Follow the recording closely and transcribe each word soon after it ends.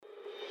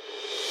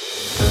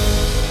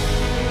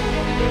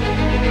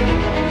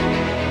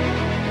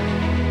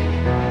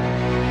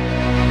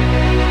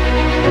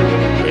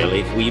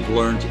we've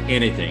learned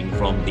anything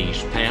from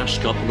these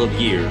past couple of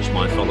years,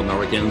 my fellow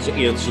Americans,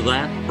 it's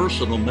that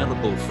personal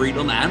medical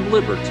freedom and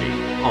liberty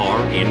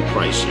are in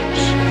crisis.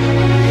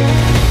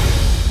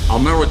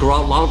 America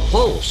Out Loud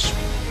Pulse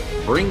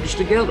brings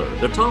together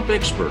the top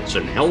experts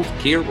in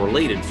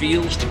healthcare-related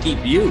fields to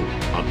keep you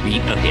a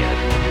beat ahead.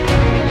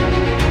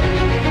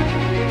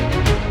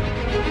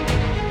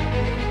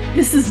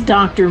 This is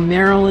Dr.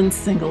 Marilyn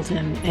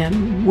Singleton,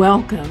 and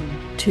welcome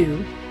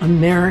to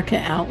America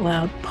Out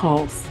Loud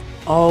Pulse,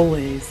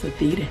 always a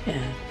beat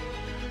ahead.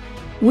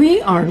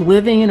 We are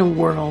living in a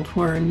world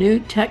where new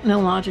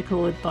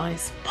technological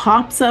advice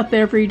pops up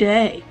every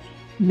day.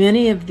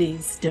 Many of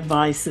these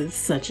devices,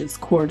 such as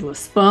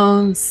cordless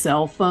phones,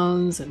 cell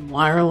phones, and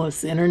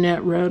wireless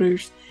internet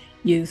routers,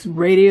 use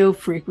radio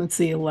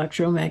frequency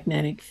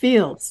electromagnetic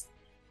fields.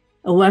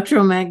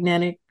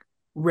 Electromagnetic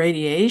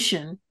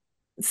radiation,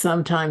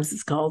 sometimes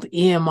it's called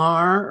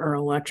EMR, or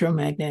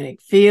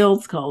electromagnetic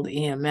fields called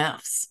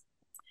EMFs.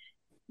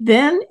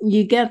 Then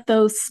you get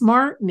those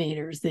smart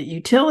meters that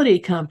utility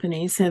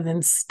companies have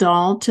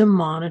installed to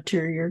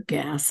monitor your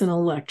gas and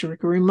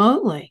electric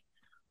remotely.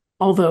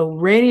 Although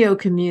radio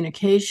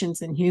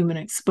communications and human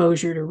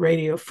exposure to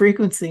radio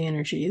frequency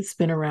energy has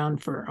been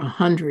around for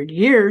 100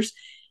 years,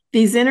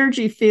 these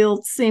energy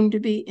fields seem to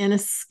be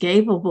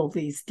inescapable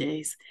these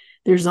days.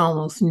 There's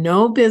almost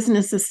no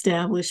business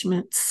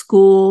establishment,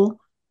 school,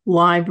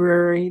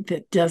 library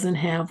that doesn't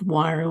have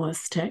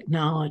wireless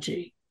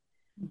technology.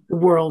 The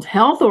World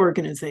Health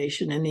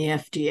Organization and the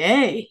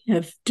FDA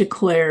have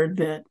declared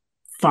that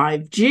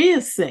 5G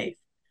is safe,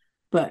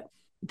 but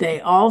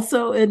they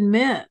also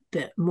admit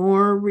that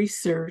more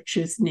research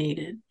is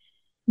needed.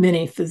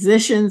 Many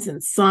physicians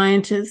and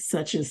scientists,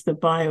 such as the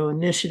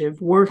Bioinitiative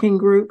Working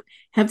Group,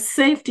 have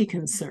safety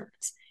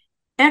concerns.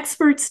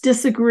 Experts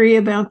disagree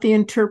about the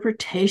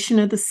interpretation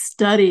of the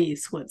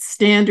studies, what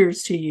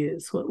standards to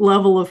use, what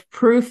level of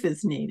proof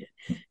is needed,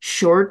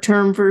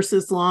 short-term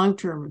versus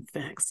long-term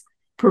effects,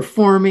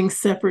 performing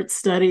separate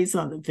studies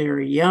on the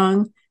very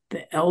young,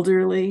 the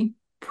elderly,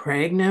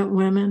 pregnant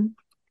women,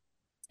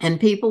 and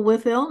people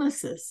with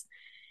illnesses.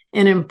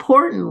 And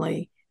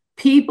importantly,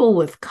 people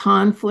with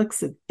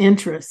conflicts of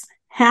interest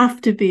have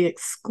to be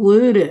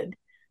excluded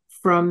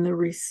from the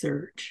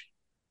research.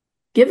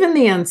 Given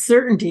the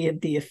uncertainty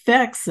of the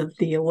effects of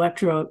the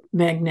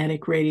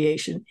electromagnetic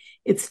radiation,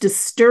 it's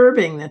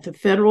disturbing that the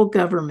federal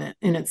government,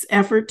 in its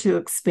effort to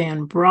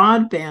expand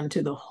broadband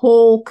to the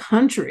whole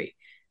country,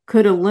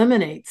 could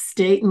eliminate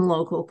state and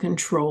local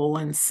control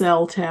and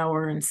cell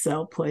tower and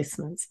cell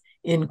placements,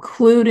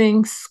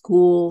 including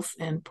schools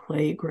and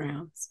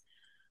playgrounds.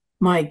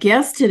 My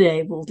guest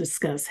today will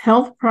discuss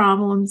health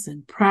problems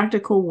and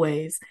practical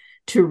ways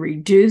to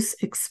reduce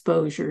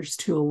exposures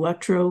to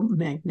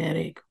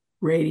electromagnetic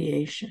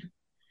radiation.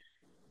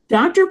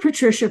 Dr.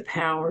 Patricia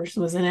Powers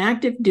was an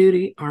active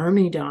duty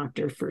Army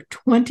doctor for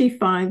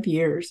 25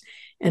 years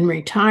and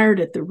retired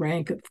at the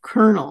rank of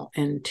colonel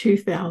in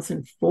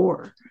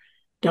 2004.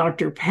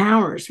 Dr.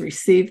 Powers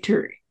received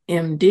her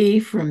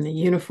MD from the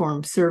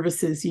Uniformed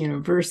Services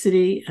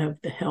University of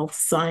the Health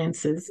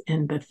Sciences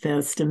in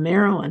Bethesda,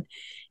 Maryland,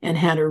 and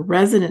had a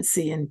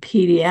residency in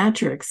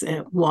pediatrics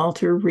at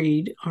Walter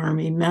Reed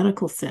Army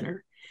Medical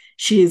Center.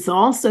 She is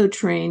also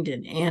trained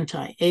in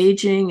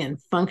anti-aging and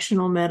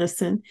functional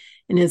medicine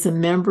and is a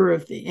member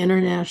of the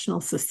International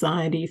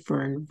Society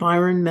for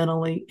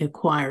Environmentally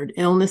Acquired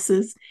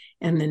Illnesses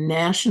and the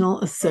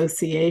National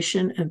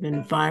Association of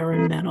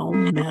Environmental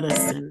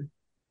Medicine.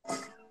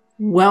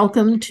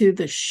 Welcome to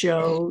the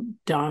show,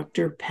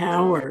 Dr.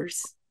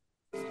 Powers.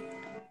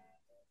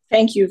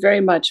 Thank you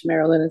very much,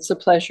 Marilyn. It's a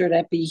pleasure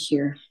to be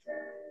here.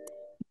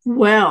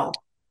 Well,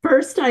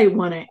 first I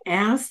want to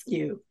ask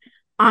you,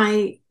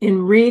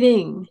 in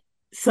reading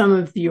some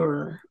of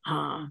your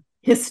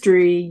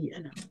history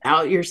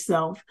about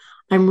yourself,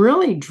 I'm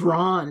really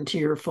drawn to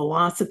your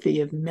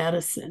philosophy of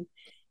medicine.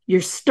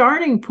 Your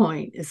starting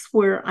point is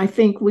where I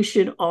think we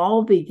should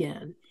all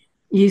begin.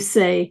 You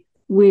say,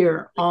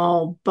 we're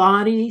all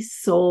body,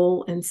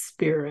 soul, and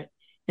spirit,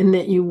 and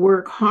that you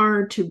work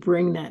hard to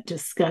bring that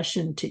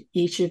discussion to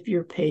each of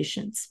your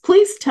patients.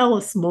 Please tell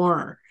us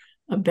more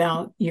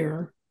about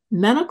your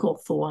medical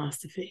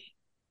philosophy.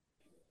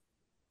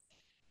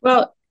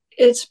 Well,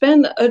 it's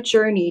been a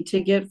journey to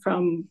get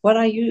from what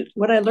I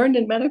learned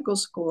in medical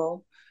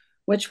school,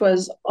 which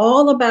was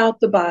all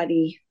about the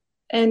body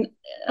and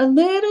a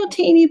little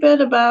teeny bit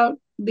about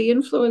the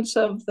influence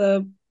of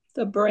the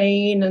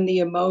brain and the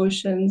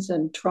emotions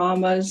and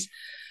traumas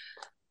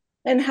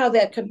and how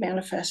that could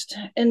manifest.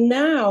 And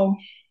now,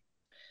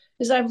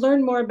 as I've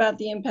learned more about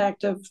the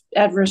impact of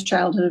adverse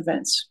childhood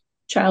events,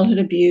 childhood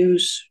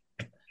abuse,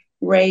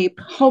 rape,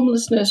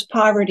 homelessness,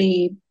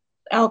 poverty,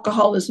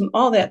 alcoholism,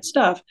 all that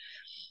stuff,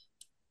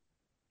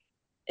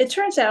 it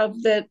turns out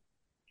that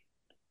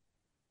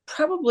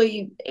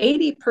probably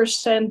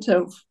 80%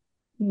 of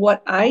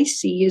what I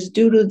see is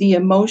due to the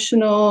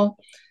emotional,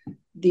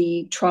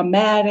 the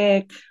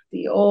traumatic,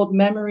 the old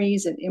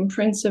memories and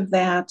imprints of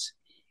that.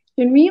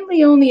 And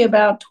really only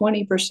about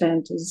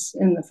 20% is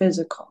in the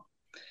physical.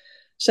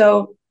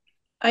 So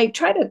I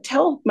try to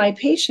tell my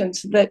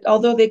patients that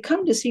although they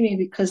come to see me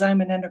because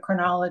I'm an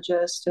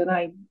endocrinologist and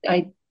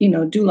I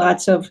do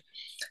lots of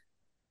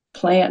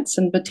plants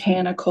and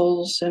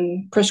botanicals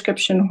and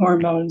prescription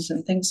hormones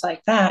and things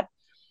like that,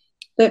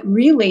 that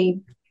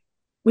really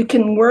we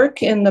can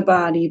work in the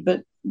body,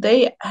 but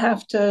they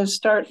have to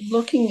start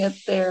looking at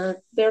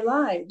their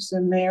lives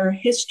and their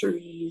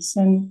histories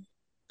and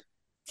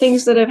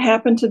things that have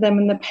happened to them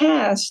in the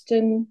past.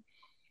 And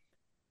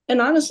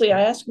honestly,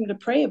 I ask them to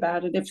pray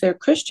about it if they're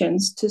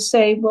Christians, to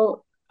say,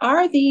 well,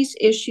 are these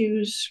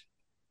issues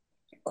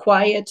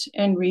quiet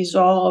and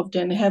resolved?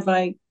 And have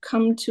I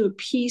come to a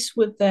peace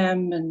with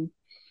them? And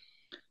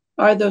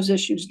are those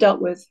issues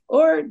dealt with?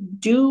 Or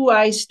do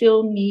I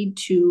still need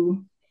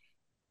to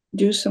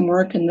do some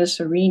work in this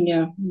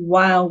arena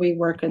while we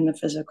work in the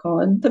physical?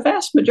 And the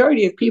vast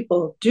majority of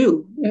people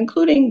do,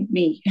 including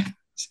me.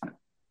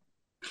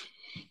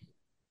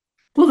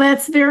 Well,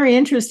 that's very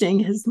interesting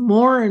because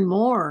more and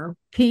more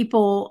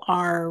people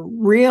are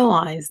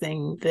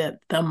realizing that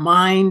the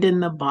mind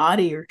and the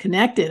body are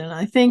connected. And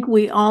I think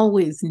we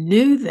always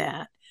knew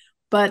that,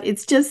 but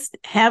it's just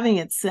having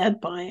it said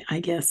by,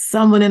 I guess,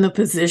 someone in a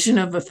position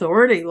of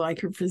authority,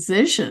 like your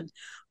physician,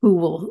 who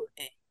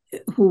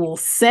will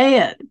say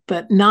it,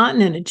 but not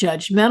in a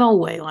judgmental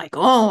way, like,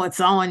 oh, it's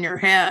all in your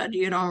head.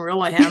 You don't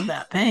really have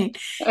that pain,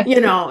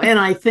 and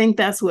I think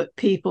that's what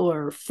people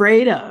are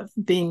afraid of,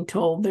 being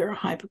told they're a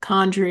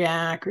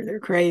hypochondriac or they're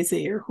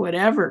crazy or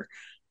whatever.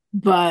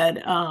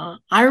 But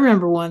I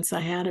remember once I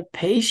had a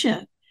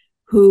patient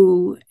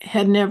who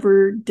had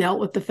never dealt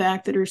with the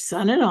fact that her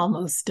son had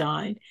almost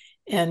died.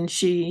 And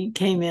she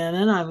came in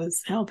and I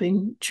was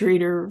helping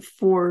treat her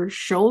for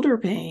shoulder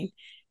pain.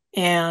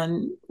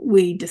 And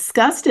we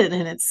discussed it,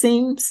 and it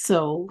seemed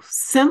so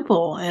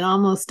simple and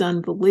almost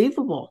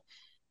unbelievable.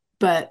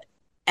 But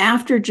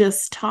after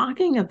just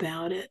talking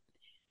about it,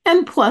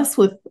 and plus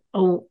with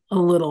a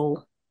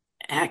little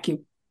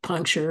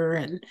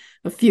acupuncture and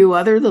a few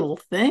other little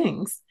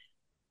things,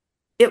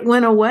 it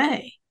went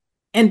away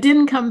and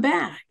didn't come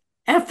back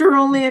after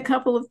only a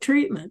couple of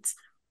treatments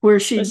where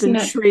she'd been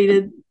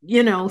treated,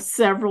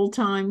 several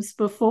times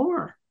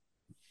before.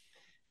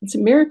 It's a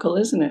miracle,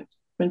 isn't it?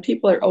 When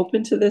people are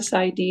open to this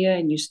idea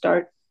and you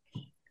start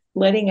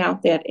letting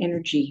out that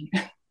energy,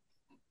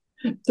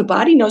 the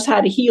body knows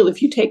how to heal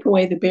if you take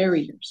away the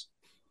barriers.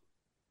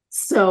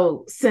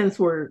 So since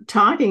we're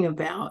talking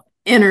about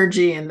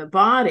energy in the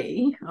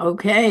body,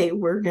 okay,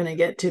 we're going to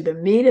get to the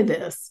meat of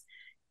this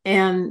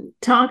and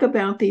talk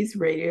about these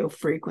radio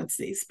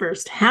frequencies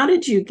first. How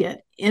did you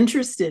get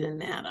interested in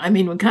that? I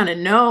mean, we kind of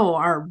know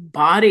our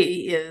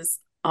body is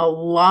a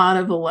lot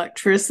of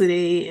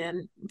electricity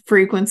and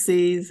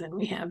frequencies, and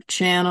we have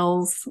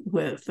channels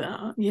with,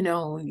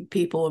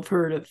 people have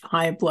heard of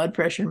high blood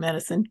pressure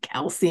medicine,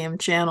 calcium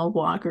channel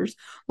blockers.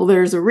 Well,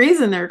 there's a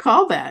reason they're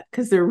called that,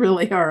 because there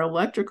really are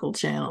electrical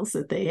channels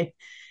that they,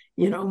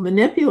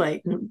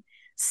 manipulate.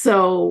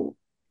 So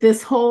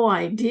this whole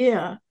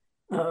idea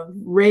of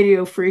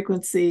radio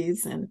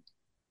frequencies and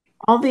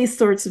all these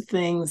sorts of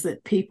things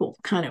that people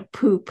kind of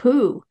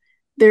poo-poo,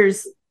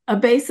 there's a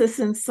basis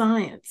in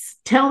science.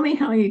 Tell me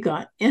how you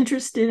got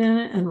interested in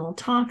it, and we'll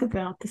talk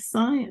about the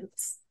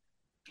science.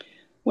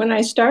 When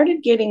I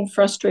started getting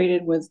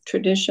frustrated with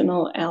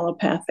traditional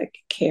allopathic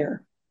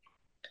care,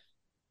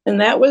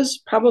 and that was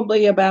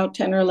probably about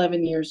 10 or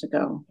 11 years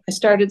ago, I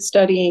started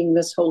studying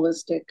this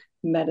holistic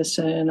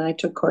medicine. I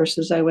took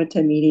courses, I went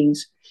to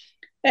meetings,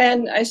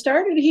 and I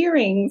started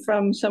hearing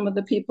from some of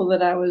the people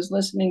that I was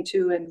listening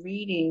to and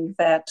reading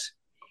that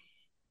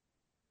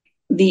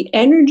the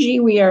energy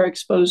we are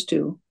exposed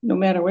to, no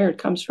matter where it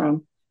comes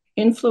from,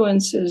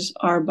 influences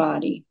our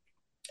body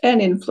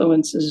and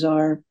influences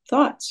our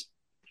thoughts.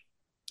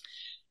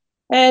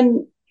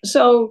 And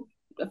so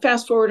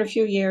fast forward a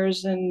few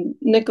years, and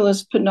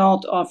Nicholas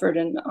Pinault offered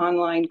an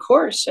online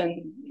course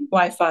in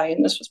Wi-Fi,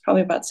 and this was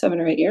probably about 7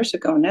 or 8 years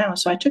ago now.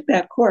 So I took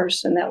that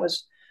course, and that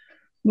was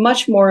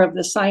much more of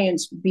the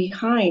science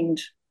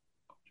behind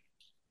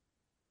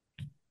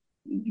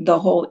the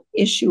whole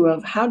issue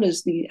of how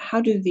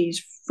do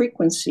these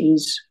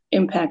frequencies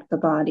impact the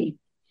body.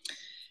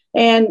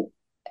 And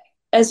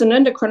as an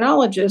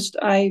endocrinologist,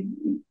 I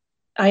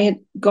had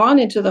gone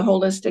into the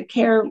holistic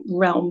care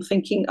realm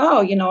thinking,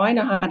 I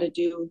know how to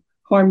do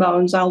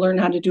hormones. I'll learn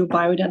how to do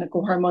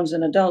bioidentical hormones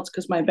in adults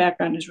because my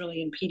background is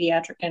really in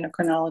pediatric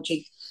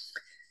endocrinology.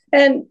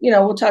 And,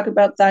 we'll talk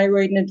about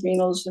thyroid and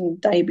adrenals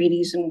and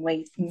diabetes and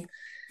weight.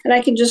 And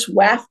I can just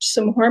waft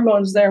some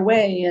hormones their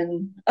way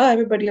and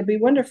everybody will be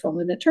wonderful.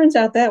 And it turns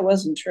out that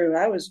wasn't true.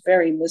 I was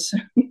very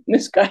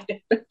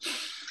misguided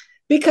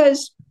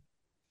because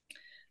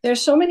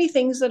there's so many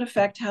things that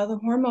affect how the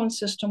hormone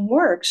system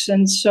works.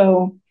 And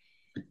so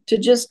to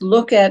just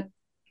look at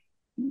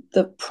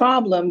the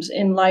problems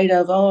in light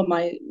of,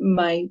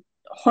 my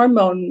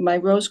hormone, my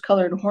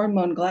rose-colored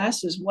hormone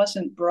glasses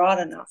wasn't broad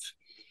enough.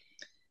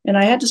 And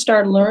I had to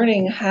start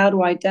learning how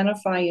to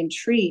identify and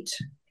treat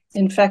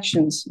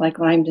infections like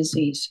Lyme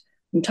disease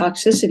and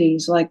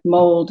toxicities like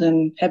mold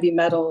and heavy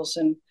metals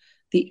and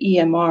the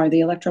EMR,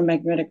 the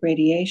electromagnetic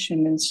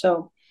radiation. And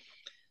so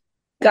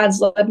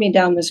God's led me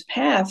down this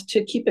path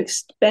to keep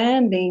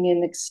expanding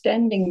and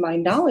extending my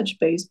knowledge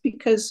base,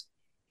 because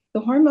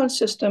the hormone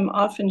system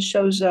often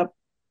shows up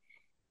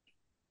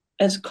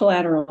as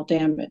collateral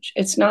damage.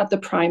 It's not the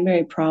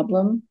primary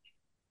problem.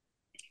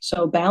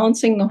 So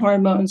balancing the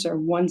hormones are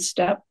one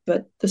step,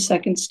 but the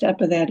second step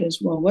of that is,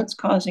 well, what's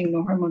causing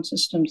the hormone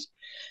systems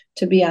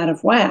to be out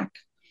of whack?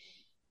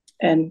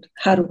 And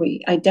how do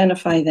we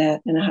identify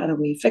that, and how do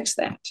we fix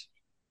that?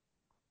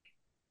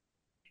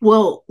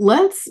 Well,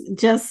 let's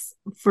just,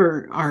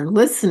 for our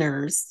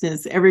listeners,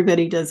 since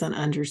everybody doesn't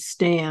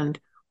understand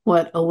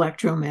what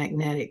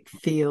electromagnetic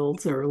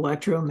fields or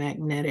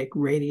electromagnetic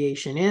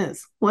radiation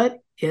is, what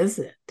is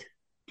it?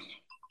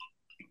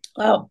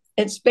 Well,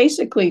 it's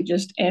basically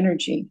just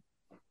energy.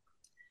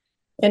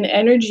 And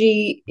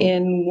energy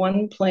in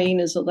one plane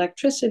is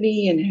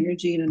electricity, and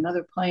energy in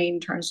another plane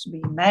turns to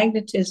be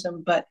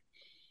magnetism. But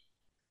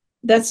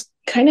that's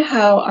kind of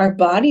how our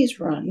bodies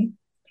run.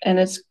 And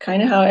it's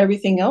kind of how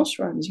everything else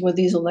runs, with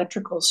these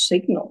electrical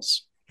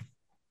signals.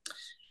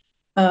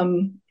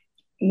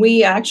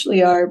 We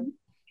actually are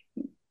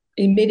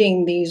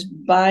emitting these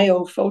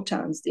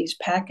biophotons, these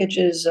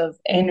packages of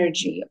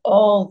energy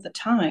all the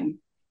time.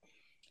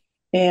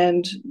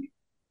 And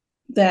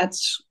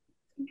that's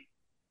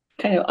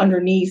kind of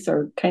underneath,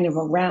 or kind of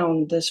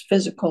around, this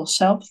physical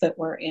self that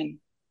we're in.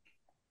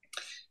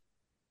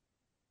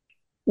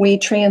 We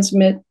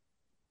transmit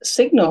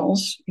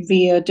signals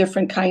via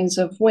different kinds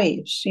of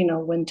waves. You know,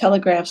 when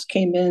telegraphs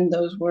came in,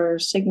 those were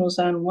signals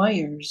on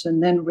wires,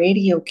 and then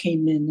radio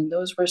came in, and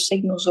those were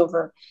signals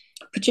over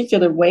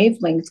particular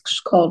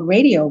wavelengths called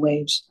radio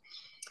waves.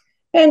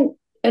 And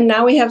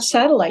now we have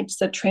satellites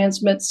that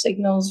transmit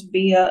signals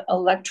via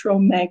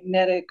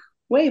electromagnetic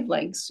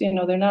wavelengths. You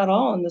know, they're not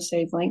all in the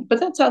same length, but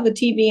that's how the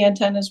TV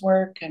antennas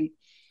work, and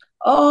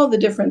all the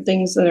different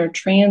things that are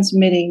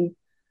transmitting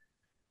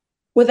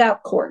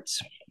without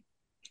cords.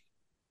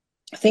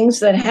 Things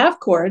that have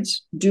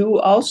cords do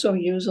also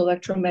use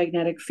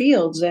electromagnetic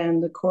fields,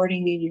 and the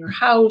cording in your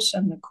house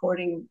and the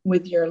cording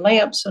with your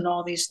lamps and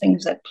all these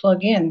things that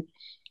plug in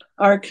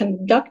are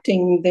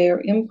conducting their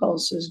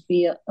impulses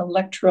via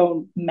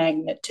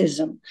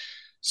electromagnetism.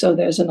 So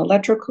there's an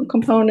electrical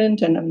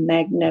component and a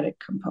magnetic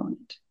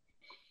component.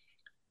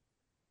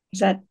 Is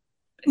that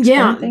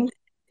explain?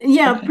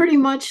 Yeah, okay. Pretty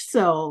much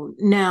so.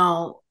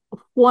 Now,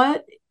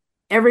 what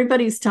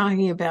everybody's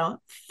talking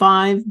about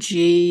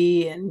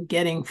 5G and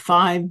getting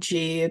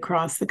 5G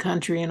across the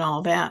country and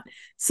all that.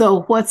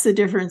 So what's the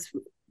difference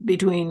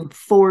between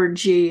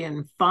 4G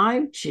and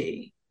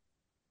 5G?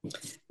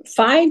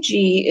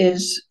 5G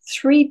is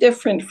 3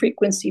 different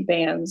frequency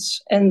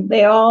bands, and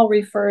they all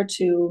refer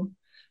to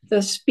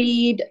the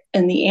speed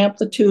and the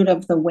amplitude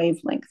of the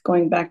wavelength,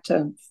 going back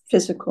to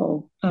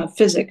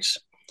physics.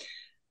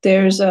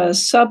 There's a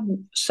sub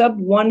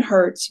 1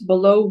 hertz,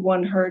 below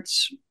 1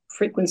 hertz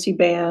frequency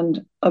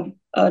band,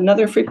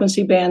 another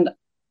frequency band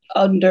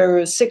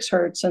under 6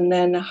 hertz, and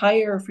then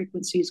higher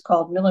frequencies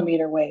called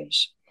millimeter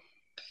waves.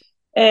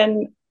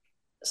 And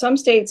some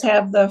states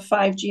have the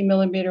 5G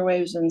millimeter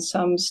waves and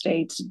some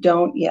states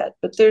don't yet,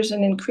 but there's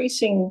an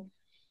increasing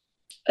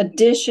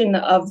addition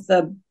of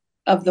the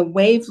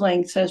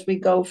wavelengths as we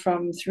go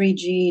from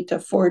 3G to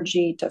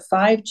 4G to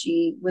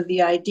 5G, with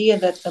the idea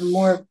that the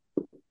more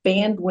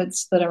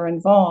bandwidths that are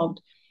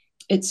involved,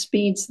 it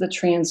speeds the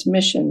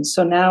transmission.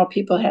 So now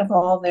people have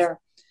all their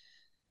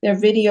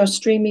video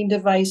streaming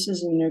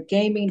devices and their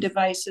gaming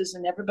devices,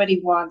 and everybody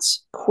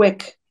wants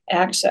quick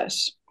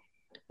access.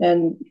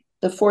 And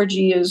the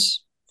 4G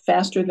is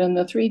faster than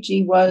the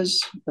 3G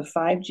was. The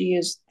 5G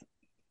is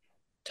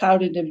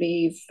touted to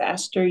be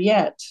faster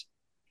yet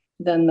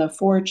than the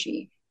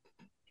 4G.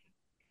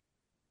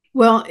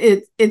 Well,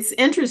 it's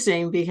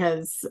interesting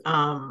because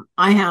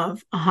I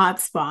have a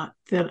hotspot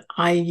that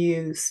I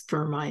use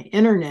for my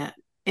internet,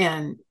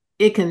 and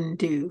it can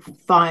do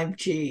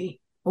 5G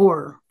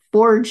or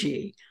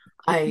 4G.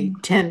 I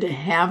tend to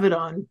have it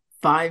on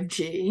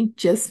 5G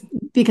just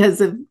because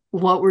of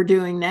what we're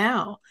doing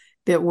now,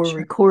 that we're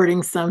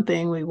recording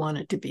something, we want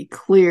it to be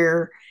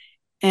clear.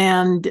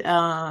 And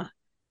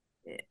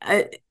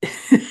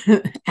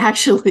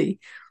actually,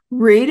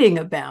 reading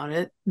about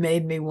it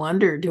made me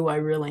wonder, do I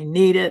really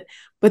need it?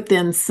 But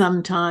then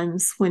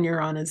sometimes when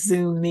you're on a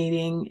Zoom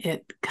meeting,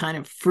 it kind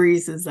of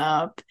freezes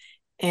up,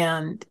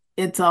 and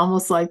it's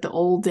almost like the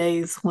old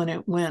days when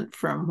it went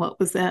from, what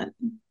was that,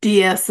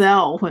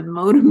 DSL, when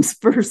modems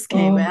first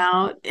came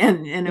out,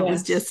 and it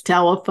was just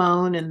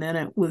telephone, and then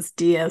it was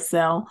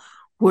DSL,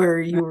 where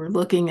you were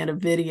looking at a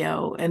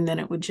video and then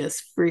it would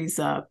just freeze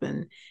up.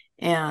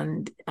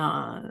 And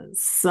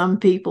some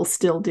people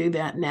still do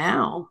that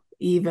now,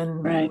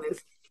 even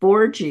with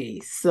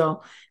 4G.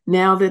 So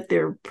now that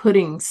they're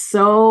putting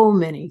so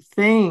many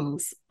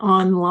things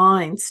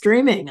online,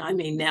 streaming, I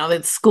mean, now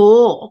that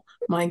school,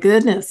 my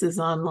goodness, is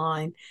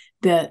online,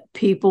 that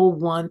people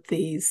want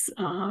these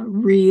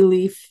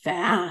really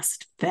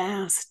fast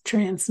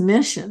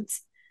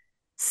transmissions.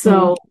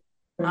 So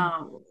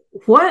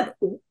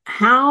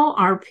How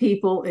are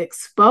people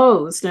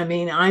exposed? I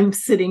mean, I'm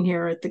sitting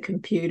here at the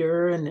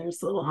computer and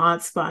there's a little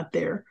hotspot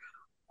there.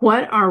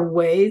 What are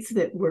ways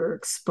that we're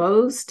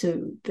exposed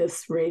to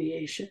this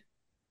radiation?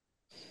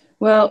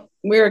 Well,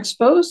 we're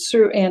exposed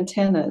through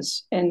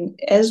antennas. And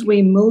as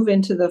we move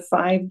into the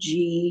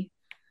 5G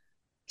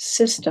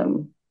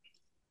system,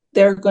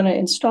 they're going to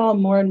install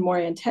more and more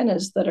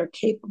antennas that are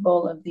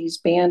capable of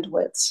these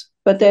bandwidths.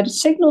 But the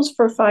signals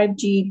for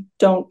 5G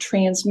don't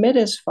transmit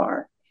as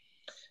far.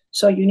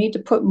 So you need to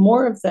put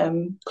more of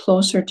them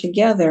closer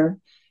together,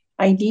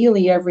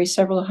 ideally every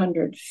several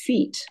hundred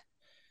feet.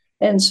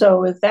 And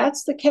so if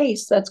that's the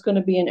case, that's going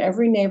to be in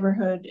every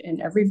neighborhood,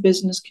 in every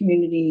business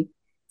community,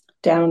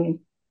 down,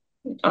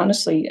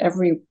 honestly,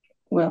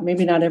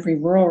 maybe not every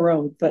rural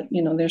road, but,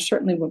 there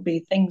certainly will be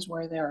things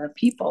where there are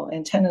people,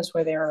 antennas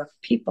where there are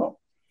people.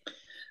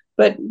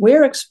 But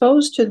we're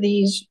exposed to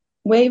these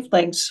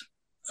wavelengths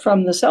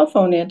from the cell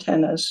phone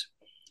antennas,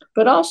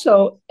 but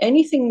also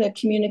anything that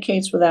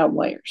communicates without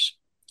wires.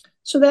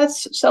 So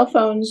that's cell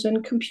phones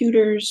and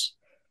computers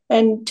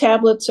and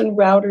tablets and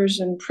routers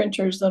and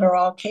printers that are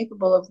all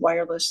capable of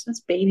wireless. That's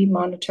baby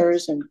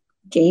monitors and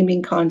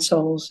gaming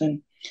consoles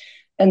and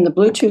the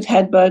Bluetooth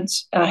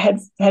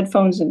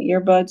headphones and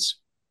earbuds.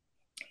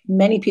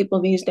 Many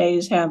people these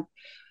days have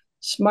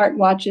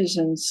smartwatches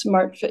and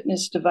smart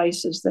fitness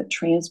devices that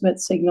transmit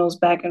signals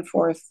back and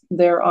forth.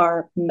 There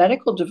are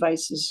medical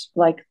devices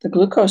like the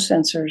glucose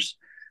sensors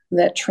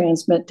that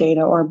transmit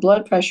data, or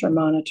blood pressure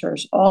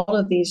monitors. All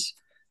of these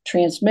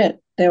transmit.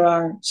 There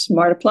are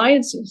smart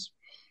appliances.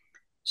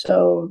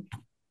 So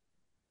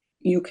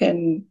you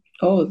can,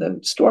 the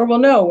store will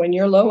know when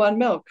you're low on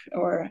milk,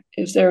 or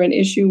is there an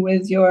issue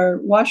with your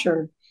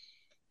washer?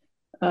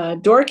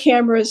 Door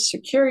cameras,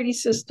 security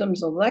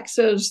systems,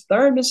 Alexas,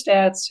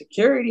 thermostats,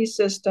 security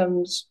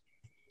systems.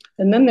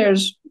 And then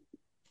there's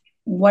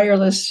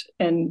wireless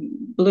and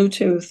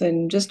Bluetooth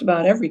in just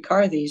about every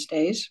car these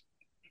days.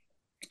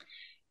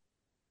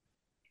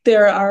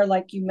 There are,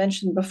 like you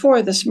mentioned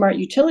before, the smart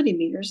utility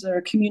meters that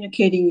are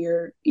communicating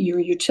your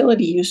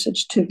utility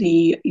usage to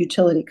the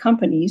utility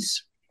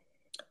companies.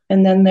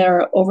 And then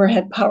there are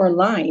overhead power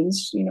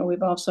lines.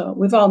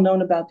 We've all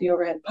known about the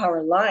overhead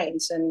power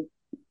lines, and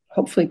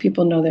hopefully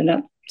people know they're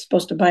not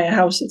supposed to buy a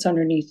house that's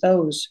underneath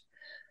those.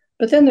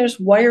 But then there's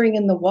wiring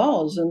in the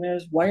walls, and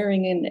there's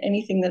wiring in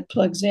anything that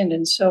plugs in.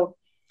 And so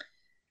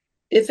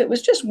if it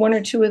was just one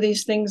or two of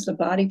these things, the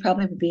body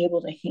probably would be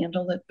able to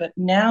handle it. But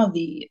now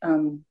the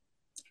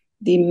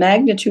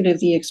magnitude of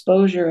the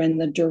exposure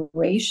and the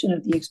duration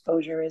of the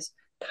exposure is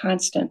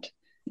constant.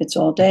 It's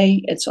all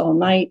day, it's all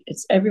night,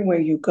 it's everywhere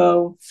you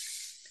go.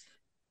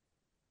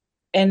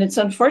 And it's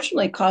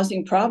unfortunately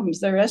causing problems.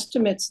 There are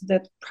estimates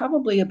that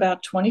probably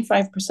about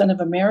 25% of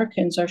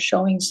Americans are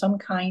showing some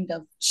kind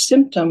of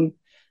symptom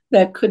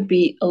that could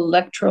be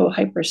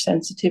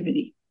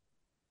electrohypersensitivity.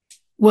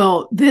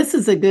 Well, this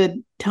is a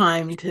good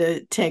time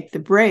to take the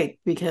break,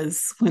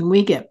 because when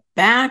we get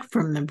back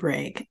from the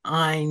break,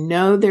 I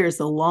know there's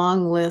a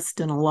long list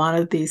and a lot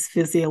of these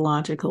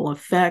physiological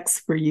effects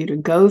for you to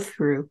go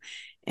through,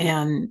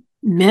 and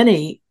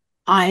many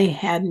I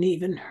hadn't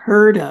even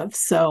heard of.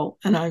 So,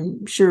 and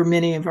I'm sure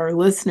many of our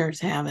listeners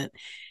haven't.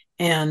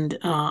 And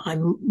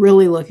I'm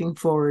really looking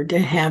forward to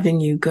having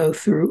you go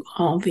through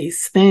all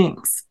these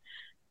things.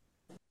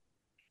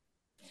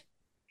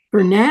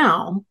 For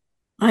now,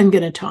 I'm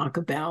going to talk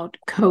about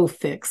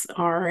Cofix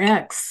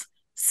RX.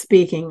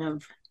 Speaking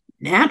of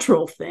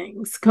natural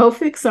things,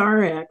 Cofix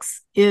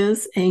RX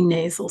is a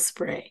nasal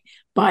spray.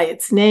 By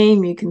its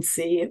name, you can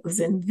see it was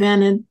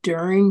invented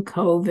during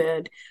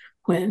COVID,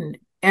 when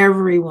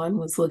everyone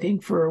was looking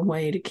for a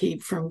way to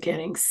keep from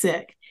getting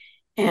sick.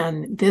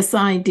 And this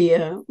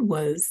idea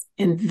was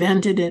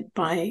invented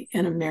by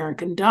an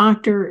American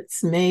doctor.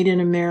 It's made in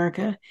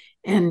America,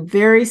 and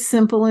very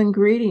simple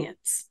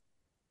ingredients: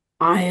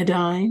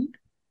 iodine,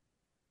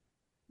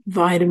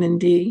 vitamin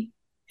D,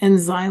 and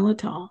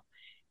xylitol.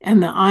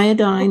 And the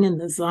iodine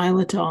and the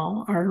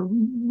xylitol are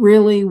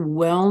really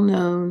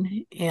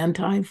well-known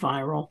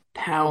antiviral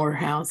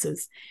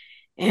powerhouses.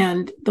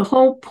 And the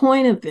whole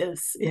point of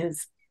this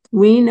is,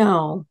 we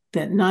know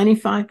that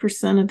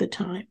 95% of the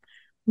time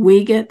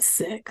we get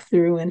sick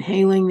through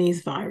inhaling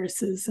these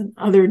viruses and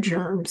other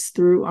germs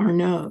through our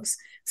nose.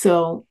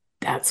 So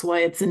that's why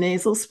it's a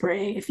nasal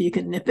spray. If you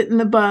can nip it in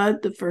the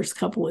bud the first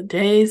couple of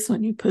days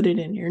when you put it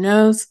in your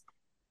nose,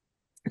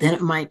 then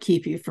it might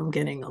keep you from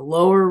getting a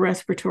lower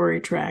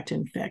respiratory tract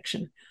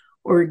infection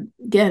or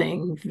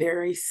getting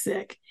very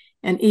sick.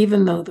 And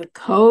even though the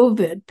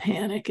COVID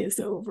panic is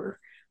over,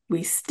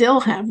 we still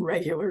have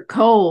regular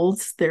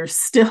colds. There's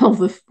still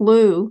the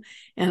flu,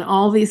 and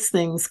all these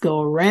things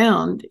go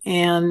around.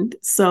 And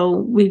so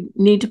we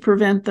need to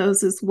prevent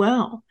those as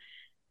well.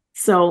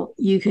 So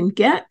you can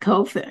get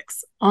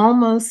Cofix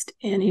almost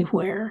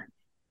anywhere.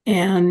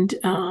 And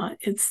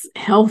it's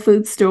health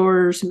food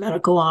stores,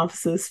 medical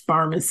offices,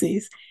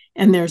 pharmacies.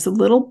 And there's a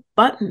little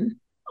button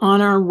on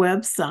our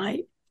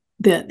website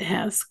that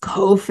has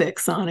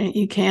Cofix on it.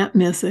 You can't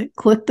miss it.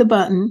 Click the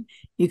button.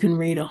 You can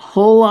read a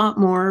whole lot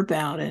more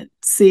about it.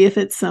 See if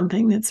it's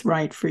something that's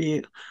right for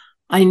you.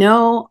 I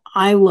know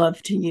I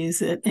love to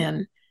use it,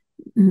 and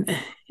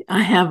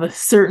I have a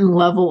certain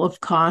level of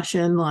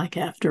caution, like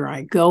after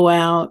I go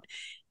out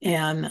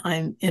and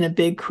I'm in a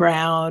big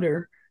crowd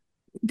or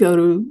go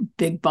to a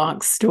big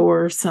box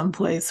store,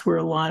 someplace where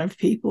a lot of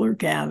people are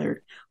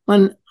gathered.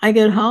 When I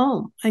get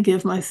home, I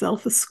give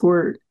myself a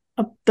squirt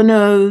up the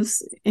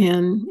nose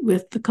and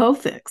with the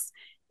Cofix,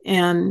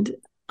 and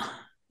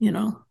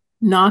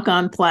knock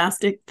on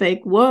plastic,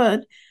 fake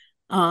wood,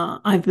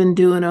 I've been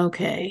doing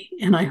okay,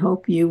 and I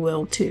hope you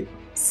will too.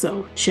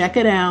 So check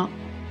it out,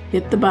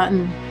 hit the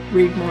button,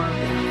 read more about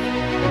it.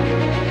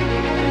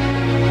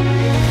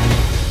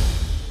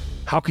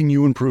 How can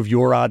you improve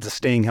your odds of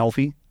staying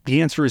healthy?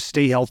 The answer is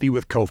stay healthy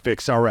with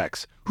Cofix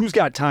RX. Who's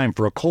got time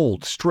for a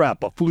cold,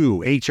 strep, a flu,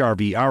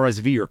 HRV,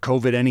 RSV, or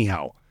COVID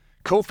anyhow?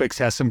 Cofix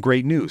has some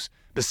great news.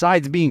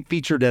 Besides being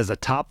featured as a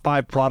top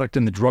 5 product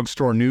in the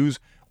drugstore news,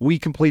 we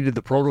completed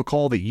the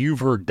protocol that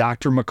you've heard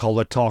Dr.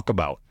 McCullough talk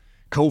about.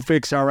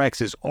 Cofix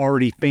RX is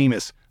already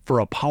famous for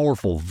a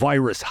powerful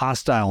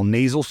virus-hostile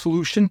nasal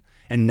solution,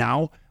 and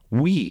now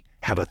we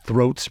have a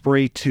throat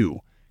spray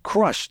too.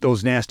 Crush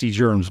those nasty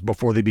germs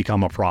before they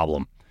become a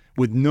problem.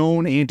 With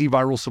known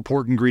antiviral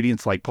support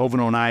ingredients like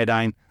povidone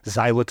iodine,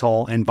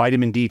 xylitol, and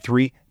vitamin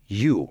D3,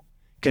 you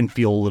can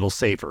feel a little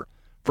safer.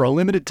 For a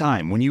limited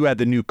time, when you add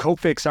the new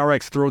Cofix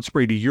RX throat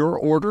spray to your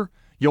order,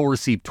 you'll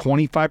receive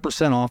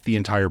 25% off the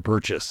entire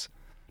purchase.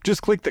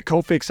 Just click the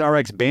Cofix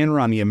RX banner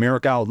on the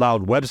America Out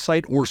Loud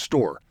website or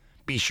store.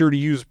 Be sure to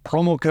use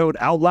promo code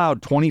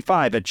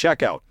OUTLOUD25 at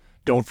checkout.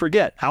 Don't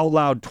forget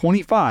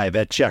OUTLOUD25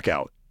 at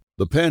checkout.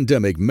 The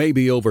pandemic may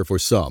be over for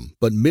some,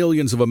 but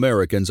millions of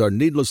Americans are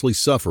needlessly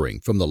suffering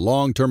from the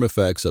long-term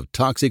effects of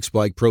toxic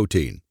spike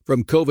protein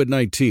from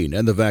COVID-19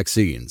 and the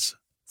vaccines.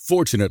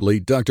 Fortunately,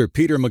 Dr.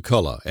 Peter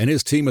McCullough and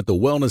his team at the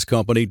Wellness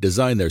Company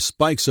designed their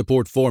spike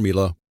support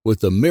formula with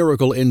the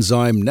miracle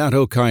enzyme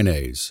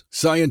nattokinase,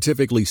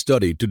 scientifically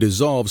studied to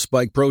dissolve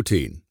spike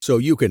protein so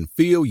you can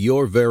feel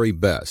your very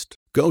best.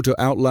 Go to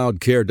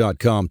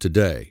OutLoudCare.com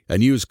today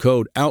and use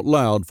code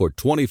OUTLOUD for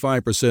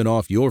 25%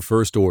 off your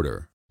first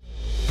order.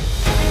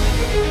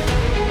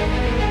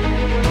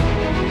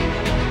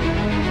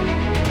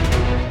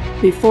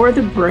 Before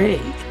the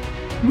break,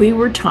 we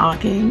were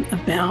talking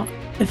about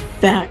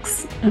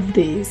effects of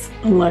these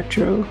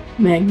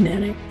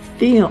electromagnetic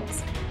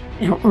fields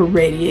or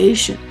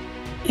radiation.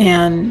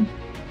 And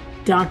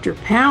Dr.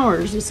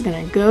 Powers is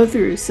going to go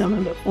through some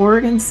of the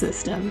organ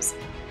systems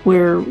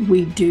where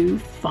we do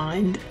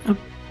find a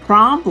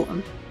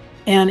problem.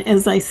 And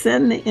as I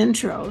said in the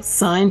intro,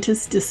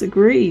 scientists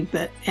disagree,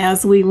 but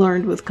as we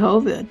learned with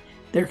COVID,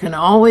 there can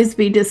always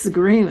be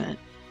disagreement.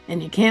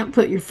 And you can't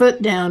put your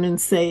foot down and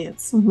say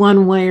it's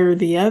one way or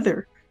the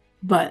other.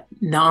 But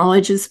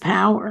knowledge is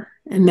power.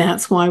 And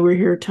that's why we're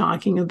here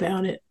talking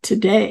about it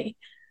today.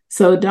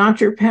 So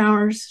Dr.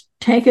 Powers,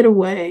 take it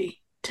away.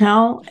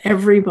 Tell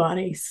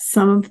everybody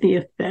some of the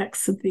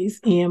effects of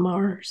these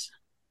EMRs.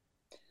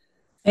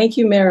 Thank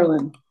you,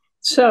 Marilyn.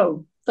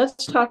 So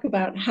let's talk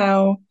about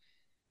how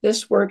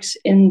this works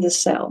in the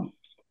cell.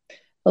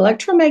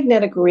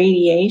 Electromagnetic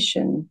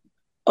radiation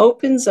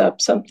opens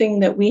up something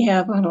that we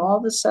have on all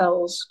the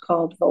cells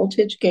called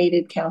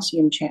voltage-gated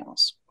calcium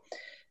channels.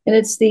 And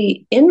it's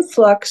the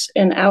influx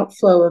and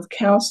outflow of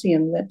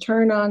calcium that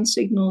turn on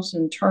signals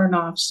and turn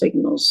off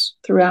signals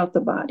throughout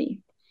the body.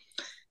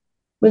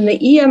 When the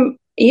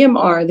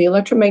EMR, the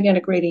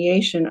electromagnetic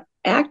radiation,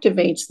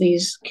 activates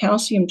these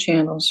calcium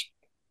channels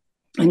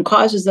and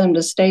causes them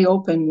to stay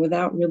open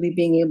without really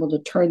being able to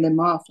turn them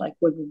off like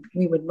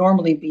we would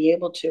normally be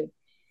able to,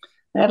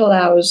 that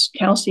allows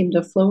calcium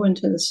to flow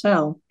into the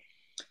cell,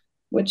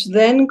 which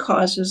then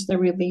causes the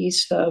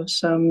release of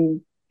some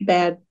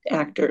bad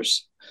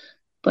actors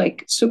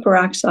like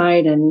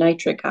superoxide and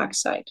nitric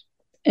oxide.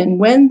 And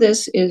when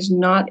this is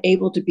not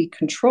able to be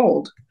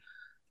controlled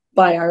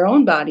by our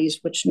own bodies,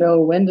 which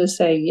know when to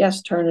say,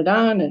 yes, turn it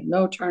on, and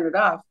no, turn it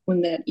off,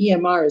 when that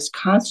EMR is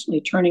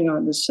constantly turning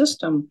on the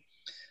system,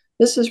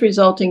 this is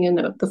resulting in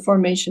the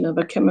formation of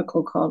a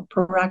chemical called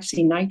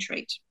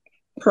peroxynitrite,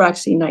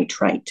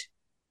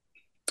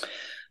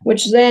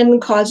 which then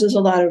causes a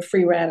lot of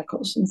free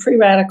radicals. And free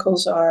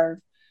radicals are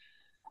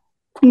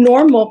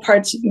normal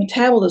parts of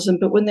metabolism,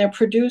 but when they're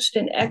produced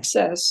in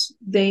excess,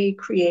 they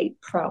create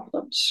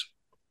problems.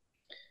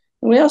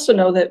 And we also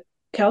know that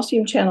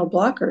calcium channel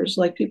blockers,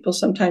 like people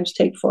sometimes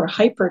take for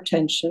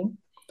hypertension,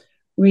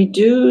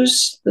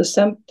 reduce the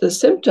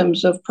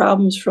symptoms of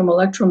problems from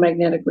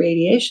electromagnetic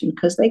radiation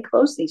because they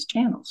close these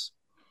channels.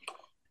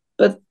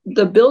 But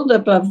the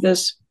buildup of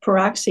this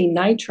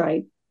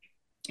peroxynitrite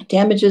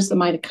damages the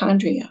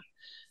mitochondria.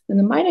 And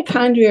the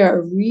mitochondria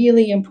are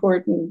really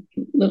important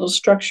little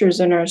structures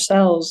in our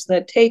cells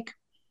that take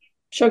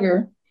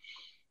sugar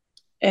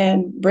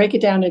and break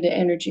it down into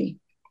energy.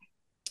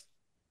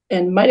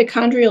 And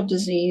mitochondrial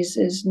disease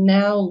is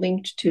now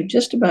linked to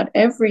just about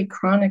every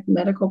chronic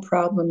medical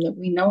problem that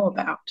we know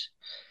about.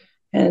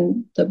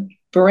 And the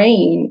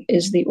brain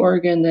is the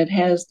organ that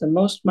has the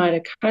most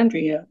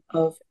mitochondria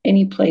of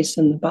any place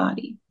in the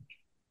body.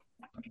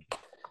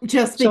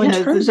 Just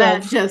because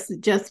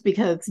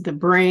the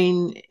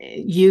brain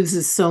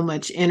uses so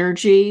much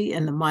energy,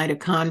 and the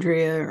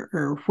mitochondria,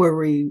 or where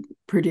we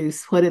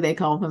produce, what do they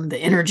call them? The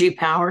energy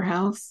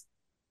powerhouse.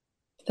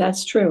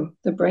 That's true.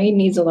 The brain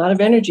needs a lot of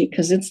energy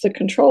because it's the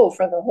control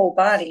for the whole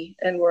body,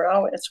 and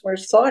it's where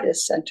thought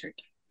is centered.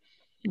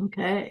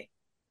 Okay.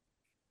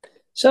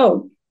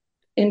 So,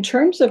 in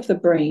terms of the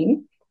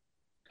brain,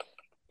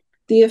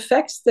 the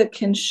effects that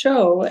can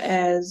show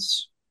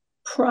as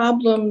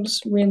problems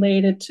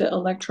related to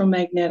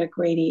electromagnetic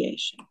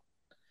radiation.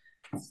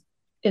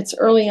 It's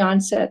early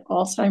onset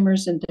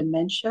Alzheimer's and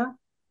dementia.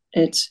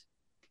 It's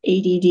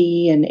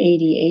ADD and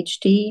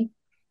ADHD,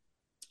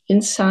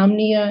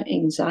 insomnia,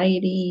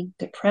 anxiety,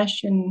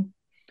 depression,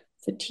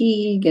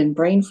 fatigue, and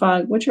brain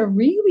fog, which are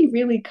really,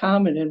 really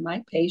common in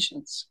my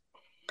patients.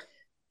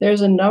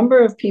 There's a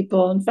number of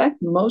people, in fact,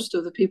 most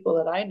of the people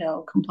that I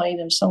know complain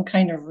of some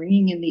kind of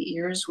ringing in the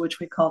ears, which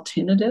we call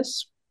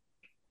tinnitus.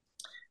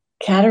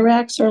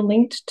 Cataracts are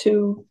linked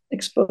to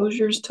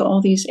exposures to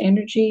all these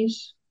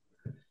energies,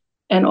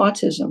 and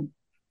autism.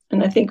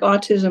 And I think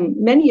autism,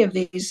 many of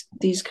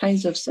these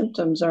kinds of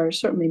symptoms are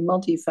certainly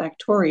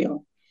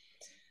multifactorial,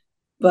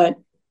 but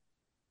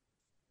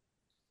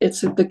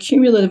it's the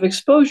cumulative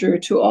exposure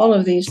to all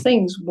of these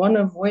things, one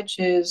of which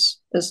is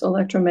this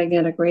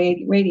electromagnetic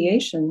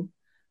radiation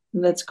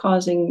that's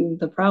causing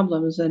the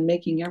problems and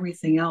making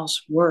everything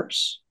else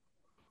worse.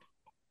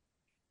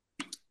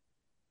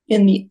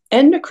 In the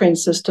endocrine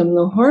system,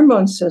 the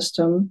hormone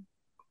system,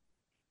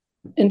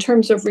 in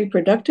terms of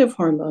reproductive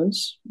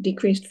hormones,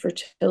 decreased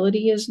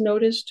fertility is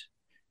noticed,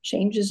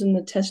 changes in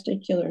the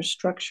testicular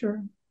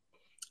structure,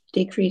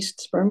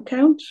 decreased sperm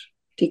count,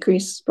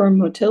 decreased sperm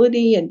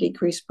motility, and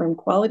decreased sperm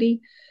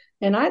quality.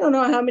 And I don't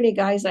know how many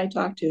guys I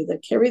talk to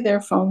that carry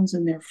their phones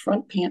in their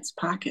front pants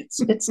pockets.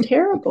 It's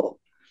terrible.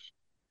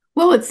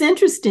 Well, it's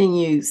interesting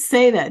you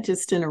say that.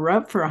 Just to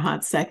interrupt for a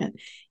hot second,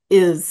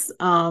 is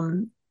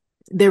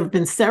there have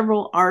been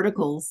several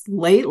articles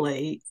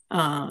lately,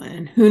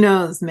 and who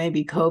knows,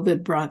 maybe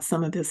COVID brought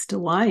some of this to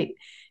light,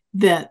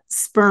 that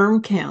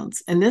sperm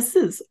counts, and this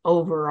is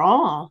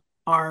overall,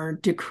 are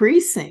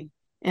decreasing.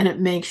 And it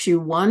makes you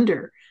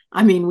wonder.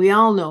 I mean, we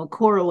all know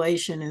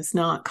correlation is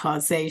not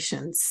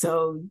causation.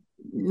 So,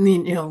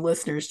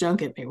 listeners, don't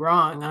get me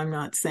wrong. I'm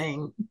not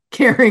saying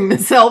carrying the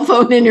cell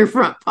phone in your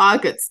front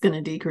pocket is going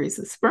to decrease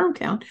the sperm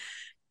count.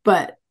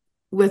 But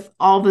with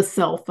all the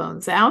cell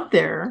phones out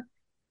there,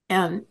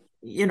 and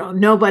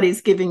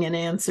nobody's giving an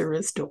answer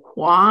as to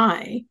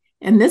why.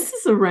 And this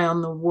is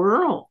around the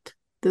world.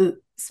 The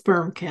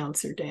sperm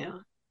counts are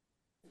down.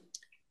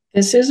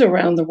 This is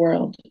around the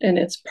world, and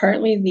it's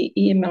partly the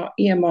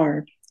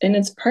EMR, and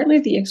it's partly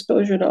the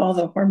exposure to all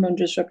the hormone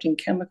disrupting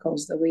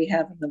chemicals that we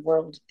have in the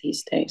world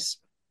these days.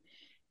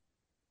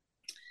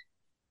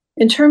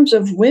 In terms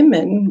of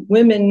women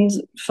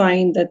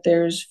find that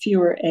there's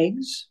fewer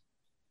eggs,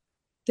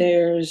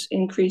 there's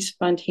increased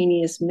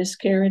spontaneous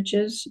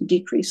miscarriages,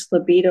 decreased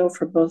libido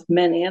for both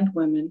men and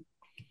women.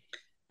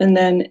 And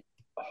then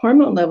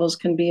hormone levels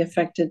can be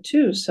affected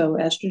too. So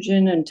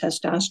estrogen and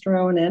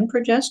testosterone and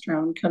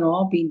progesterone can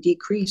all be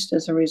decreased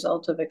as a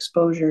result of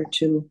exposure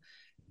to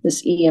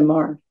this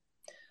EMR.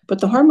 But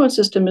the hormone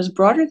system is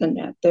broader than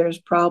that. There's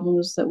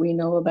problems that we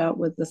know about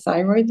with the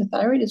thyroid. The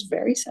thyroid is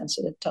very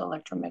sensitive to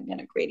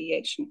electromagnetic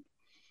radiation.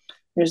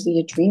 There's the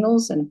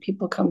adrenals, and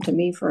people come to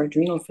me for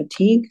adrenal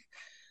fatigue.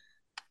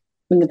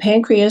 In the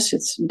pancreas,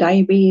 it's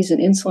diabetes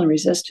and insulin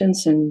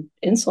resistance and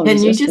insulin Can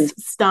resistance. you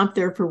just stop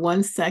there for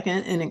 1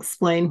 second and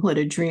explain what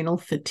adrenal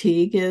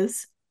fatigue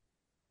is?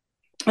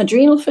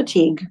 Adrenal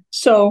fatigue.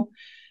 So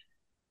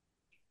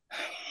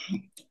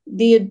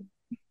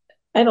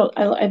I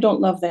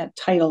don't love that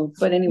title,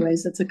 but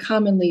anyways, it's a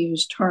commonly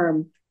used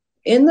term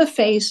in the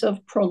face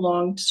of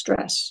prolonged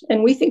stress.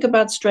 And we think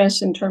about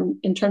stress in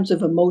terms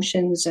of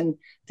emotions and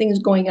things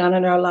going on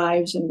in our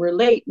lives, and we're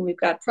late and we've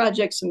got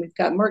projects and we've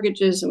got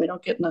mortgages and we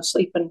don't get enough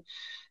sleep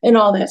and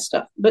all that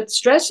stuff. But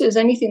stress is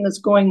anything that's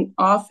going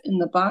off in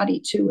the body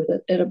too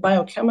at a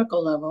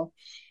biochemical level.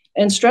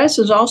 And stress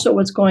is also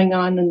what's going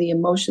on in the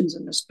emotions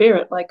and the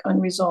spirit, like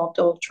unresolved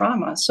old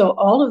trauma. So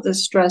all of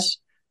this stress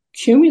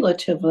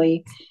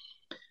cumulatively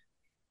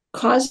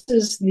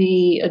causes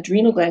the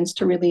adrenal glands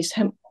to release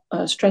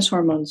stress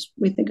hormones.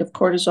 We think of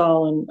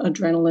cortisol and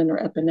adrenaline or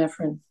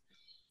epinephrine.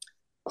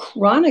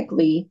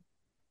 Chronically,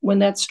 when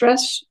that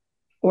stress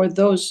or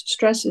those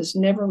stresses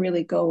never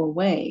really go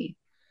away,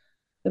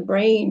 the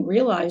brain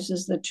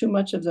realizes that too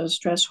much of those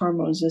stress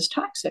hormones is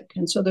toxic.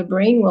 And so the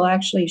brain will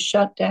actually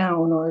shut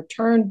down or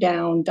dial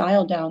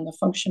down the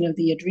function of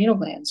the adrenal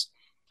glands,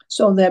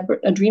 so that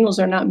adrenals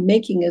are not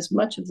making as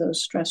much of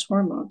those stress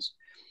hormones.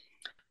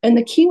 And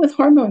the key with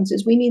hormones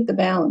is we need the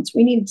balance.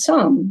 We need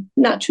some,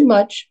 not too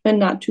much and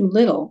not too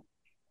little.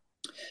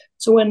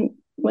 So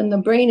when the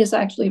brain is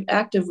actually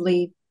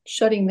actively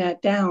shutting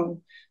that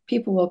down,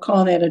 people will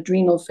call that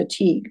adrenal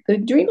fatigue. The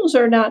adrenals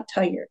are not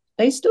tired.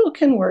 They still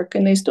can work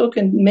and they still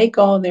can make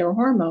all their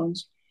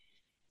hormones,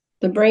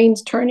 The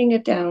brain's turning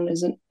it down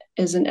is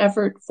an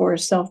effort for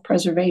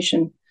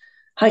self-preservation.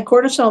 High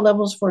cortisol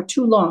levels for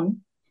too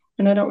long,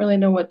 and I don't really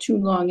know what too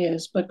long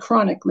is, but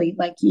chronically,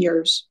 like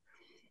years,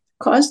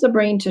 cause the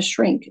brain to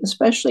shrink,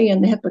 especially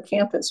in the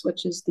hippocampus,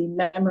 which is the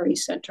memory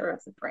center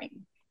of the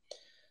brain.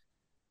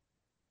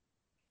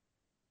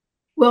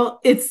 Well,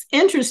 it's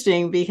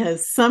interesting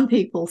because some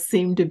people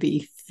seem to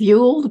be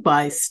fueled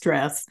by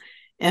stress,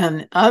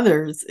 and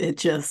others, it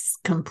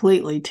just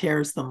completely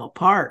tears them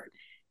apart.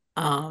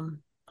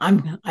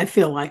 I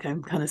feel like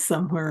I'm kind of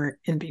somewhere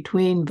in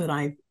between, but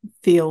I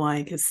feel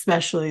like,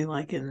 especially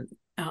like in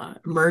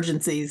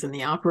emergencies in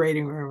the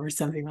operating room or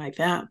something like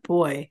that,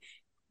 boy,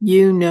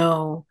 you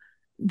know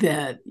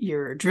that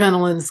your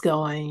adrenaline's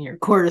going, your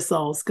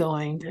cortisol's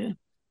going to,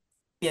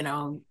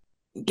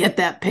 get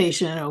that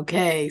patient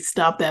okay,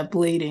 stop that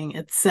bleeding,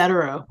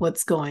 etc.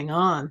 What's going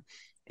on.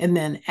 And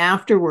then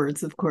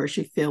afterwards, of course,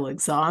 you feel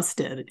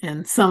exhausted,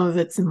 and some of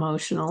it's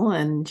emotional,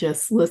 and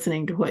just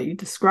listening to what you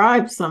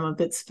described, some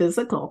of it's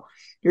physical.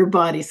 Your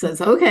body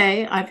says,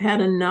 okay, I've had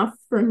enough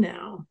for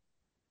now.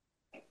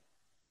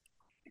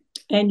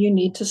 And you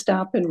need to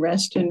stop and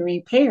rest and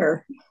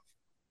repair.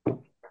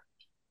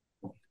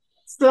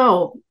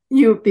 So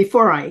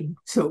before I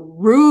so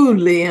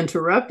rudely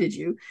interrupted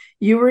you,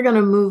 you were going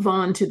to move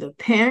on to the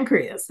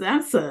pancreas.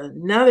 That's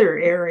another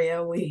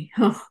area we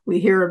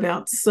hear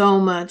about so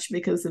much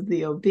because of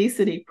the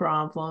obesity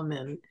problem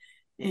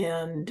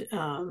and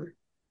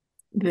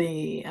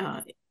the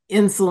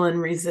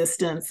insulin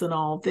resistance and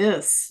all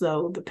this.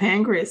 So the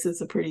pancreas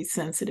is a pretty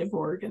sensitive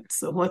organ.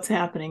 So what's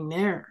happening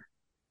there?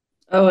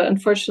 Oh,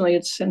 unfortunately,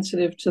 it's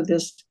sensitive to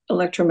this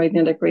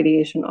electromagnetic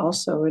radiation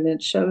also, and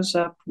it shows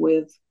up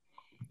with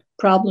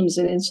problems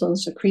in insulin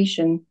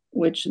secretion,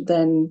 which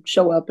then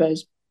show up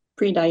as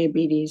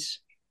prediabetes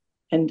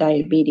and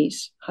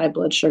diabetes, high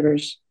blood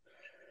sugars.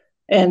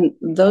 And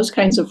those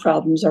kinds of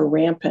problems are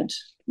rampant.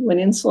 When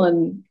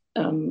insulin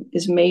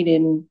is made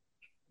in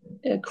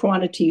a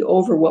quantity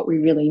over what we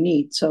really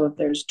need. So if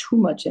there's too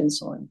much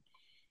insulin,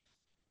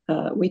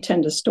 we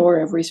tend to store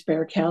every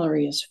spare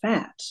calorie as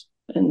fat.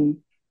 And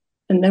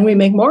then we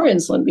make more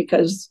insulin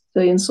because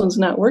the insulin's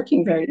not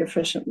working very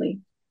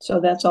efficiently. So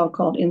that's all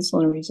called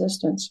insulin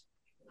resistance.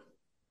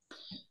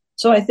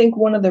 So I think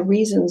one of the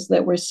reasons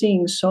that we're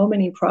seeing so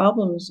many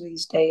problems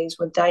these days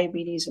with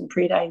diabetes and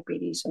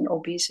prediabetes and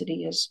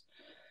obesity is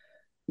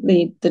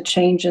the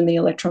change in the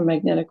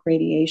electromagnetic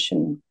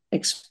radiation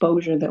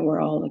exposure that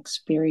we're all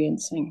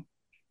experiencing.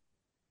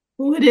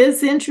 Well, it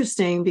is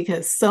interesting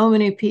because so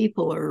many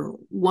people are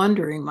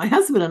wondering. My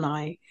husband and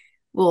I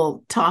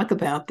will talk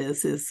about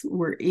this as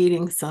we're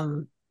eating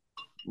some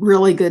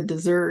really good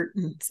dessert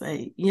and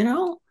say,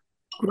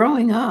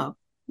 growing up,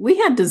 we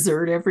had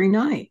dessert every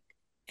night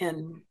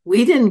and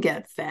we didn't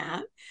get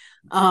fat.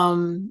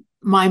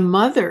 My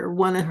mother,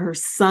 one of her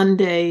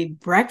Sunday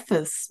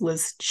breakfasts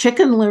was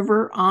chicken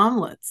liver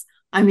omelets.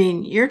 I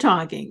mean, you're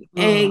talking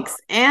eggs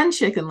and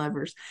chicken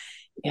livers.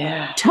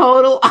 Yeah.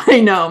 Total, I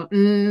know,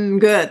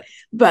 good.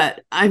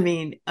 But I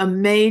mean, a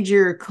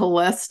major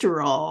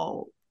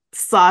cholesterol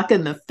sock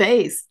in the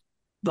face,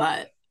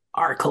 but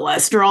our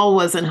cholesterol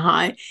wasn't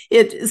high.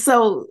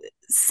 So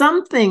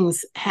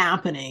something's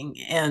happening,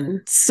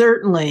 and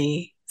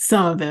certainly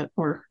some of it,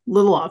 we're a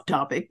little off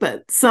topic,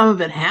 but some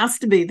of it has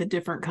to be the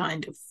different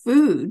kind of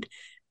food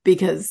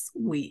because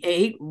we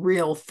ate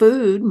real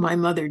food. My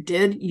mother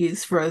did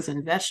use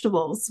frozen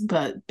vegetables,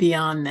 but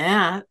beyond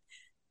that,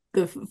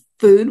 the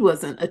food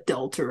wasn't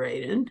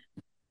adulterated.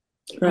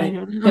 Right.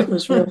 It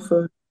was real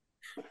food.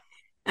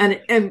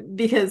 And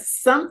because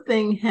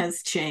something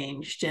has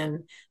changed,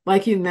 and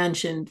like you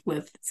mentioned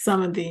with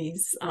some of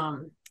these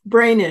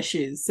brain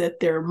issues, that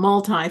they're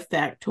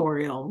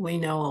multifactorial. We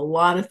know a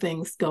lot of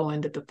things go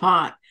into the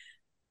pot,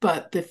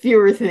 but the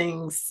fewer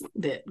things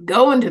that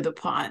go into the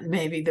pot,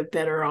 maybe the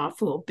better off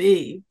we'll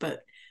be. But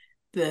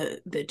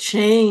the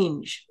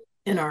change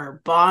in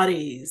our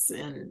bodies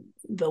and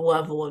the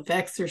level of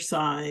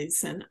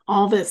exercise and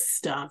all this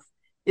stuff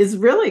is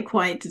really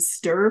quite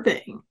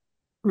disturbing.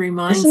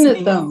 Reminds Isn't it,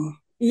 me, though?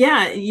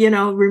 Yeah,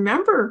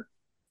 remember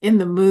in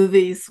the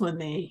movies when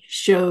they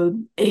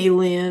showed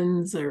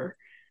aliens or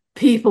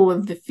people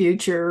of the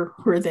future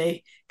where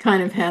they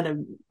kind of had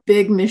a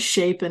big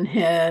misshapen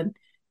head,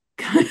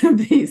 kind of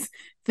these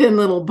thin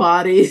little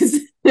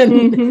bodies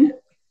and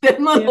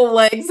thin little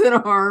legs and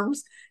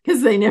arms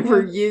because they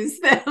never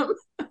used them.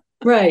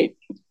 Right.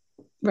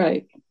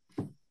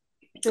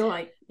 They're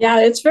like,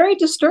 yeah, it's very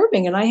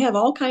disturbing. And I have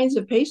all kinds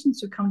of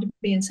patients who come to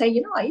me and say,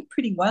 I eat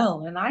pretty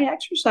well and I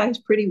exercise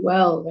pretty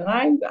well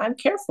and I'm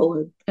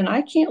careful and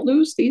I can't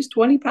lose these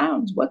 20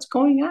 pounds. What's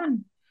going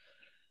on?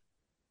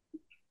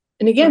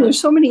 And again, there's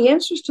so many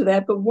answers to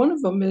that, but one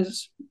of them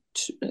is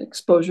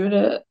exposure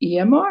to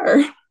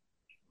EMR.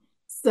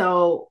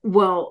 So,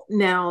 well,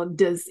 now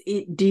do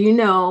you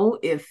know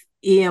if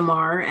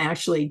EMR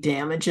actually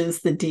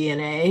damages the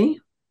DNA?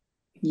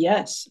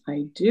 Yes,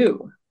 I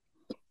do.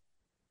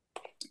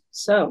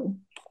 So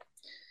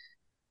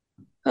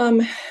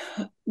Um,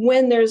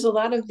 when there's a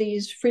lot of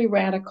these free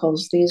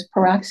radicals, these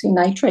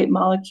peroxynitrite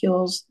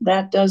molecules,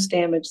 that does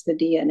damage the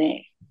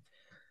DNA.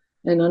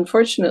 And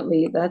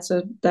unfortunately, that's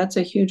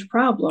a huge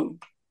problem.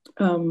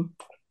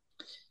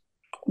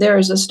 There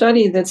is a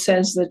study that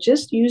says that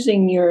just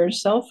using your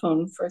cell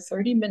phone for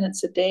 30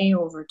 minutes a day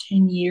over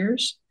 10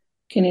 years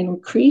can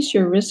increase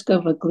your risk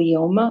of a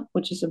glioma,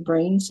 which is a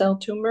brain cell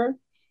tumor,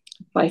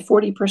 by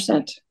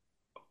 40%.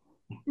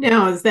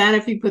 Now, is that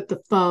if you put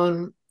the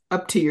phone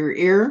up to your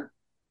ear?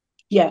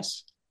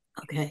 Yes.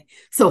 Okay.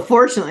 So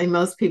fortunately,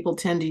 most people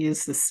tend to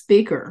use the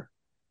speaker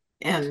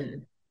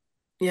and,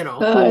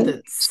 hold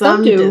it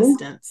some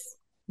distance.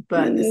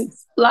 But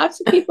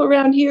lots of people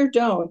around here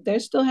don't. They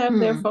still have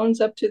their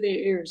phones up to their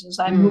ears as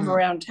I move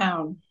around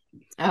town.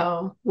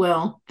 Oh,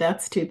 well,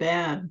 that's too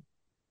bad.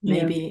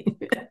 Maybe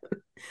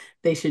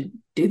they should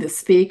do the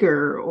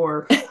speaker,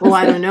 or, well,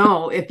 I don't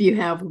know. If you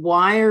have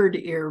wired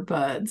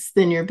earbuds,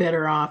 then you're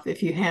better off.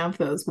 If you have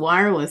those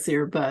wireless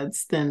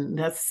earbuds, then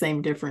that's the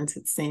same difference,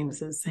 it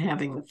seems, as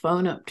having the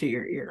phone up to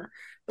your ear.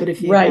 But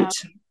if you have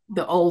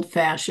the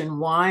old-fashioned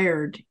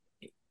wired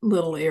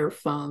little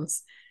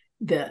earphones,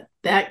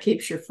 that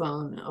keeps your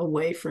phone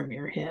away from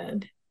your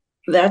head.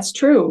 That's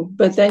true.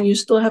 But then you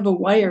still have a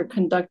wire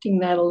conducting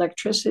that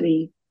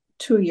electricity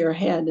to your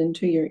head and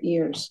to your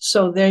ears.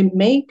 So they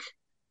make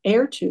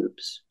air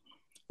tubes.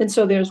 And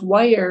so there's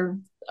wire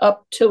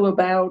up to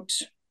about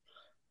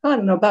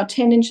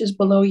 10 inches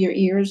below your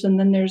ears. And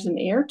then there's an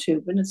air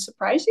tube. And it's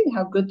surprising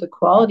how good the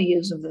quality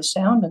is of the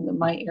sound in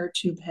my air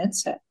tube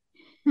headset.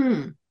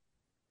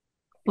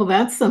 Well,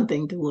 that's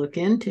something to look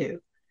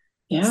into.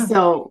 Yeah.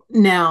 So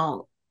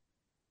now,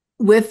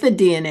 with the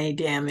DNA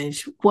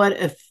damage, what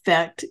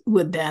effect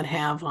would that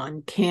have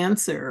on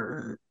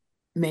cancer,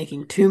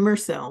 making tumor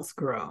cells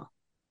grow?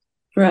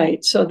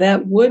 Right. So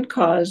that would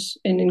cause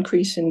an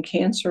increase in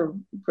cancer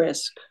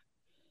risk.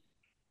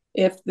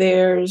 If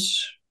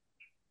these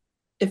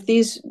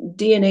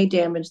DNA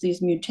damage,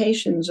 these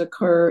mutations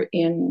occur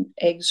in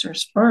eggs or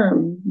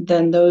sperm,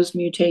 then those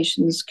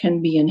mutations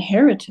can be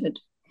inherited.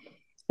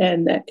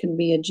 And that can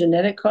be a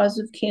genetic cause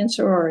of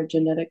cancer or a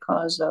genetic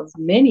cause of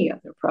many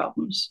other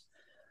problems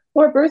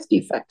or birth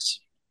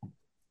defects.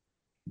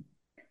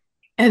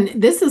 And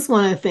this is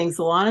one of the things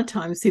a lot of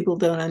times people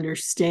don't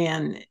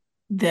understand,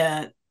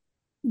 that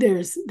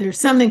there's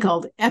something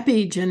called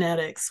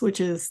epigenetics,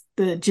 which is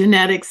the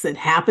genetics that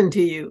happen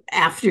to you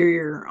after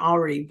you're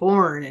already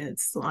born.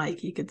 It's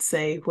like, you could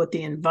say, what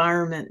the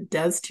environment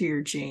does to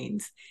your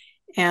genes.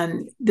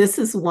 And this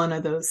is one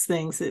of those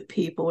things that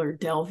people are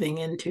delving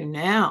into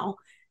now,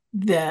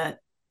 that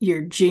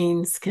your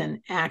genes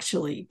can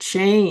actually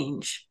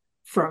change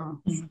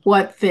from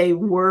what they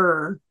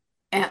were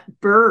at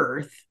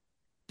birth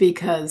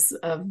because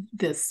of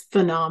this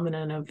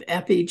phenomenon of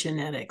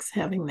epigenetics,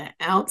 having the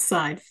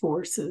outside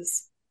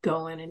forces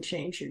go in and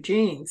change your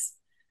genes.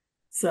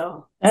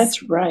 So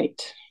that's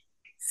right.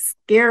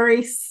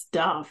 Scary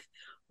stuff.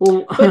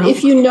 Well, but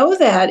if you know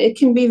that, it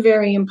can be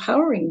very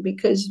empowering,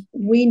 because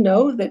we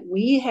know that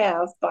we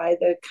have, by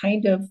the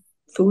kind of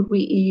food we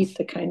eat,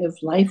 the kind of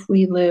life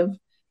we live,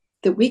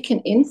 that we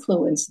can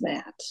influence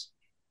that.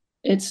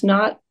 It's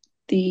not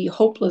the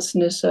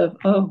hopelessness of,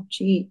 oh,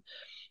 gee,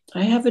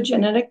 I have a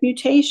genetic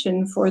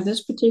mutation for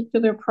this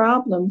particular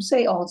problem,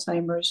 say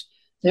Alzheimer's,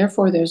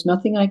 therefore there's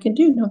nothing I can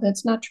do. No,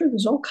 that's not true.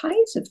 There's all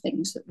kinds of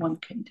things that one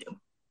can do.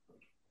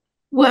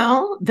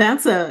 Well,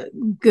 that's a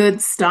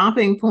good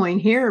stopping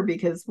point here,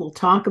 because we'll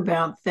talk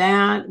about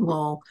that.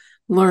 We'll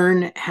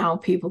learn how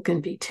people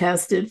can be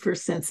tested for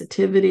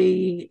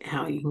sensitivity,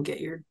 how you can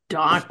get your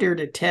doctor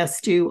to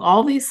test you,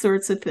 all these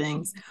sorts of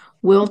things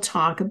we'll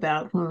talk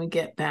about when we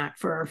get back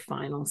for our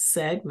final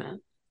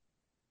segment.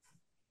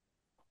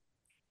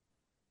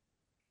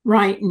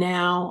 Right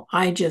now,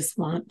 I just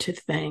want to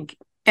thank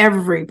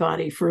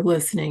everybody for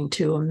listening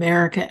to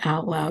America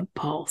Out Loud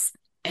Pulse.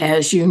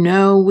 As you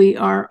know, we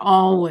are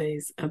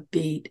always a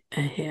beat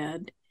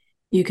ahead.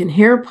 You can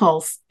hear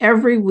Pulse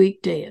every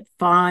weekday at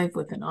 5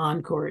 with an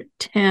encore at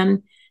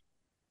 10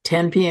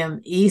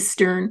 p.m.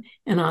 Eastern,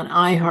 and on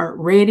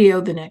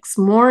iHeartRadio the next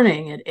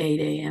morning at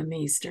 8 a.m.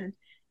 Eastern.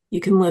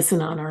 You can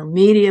listen on our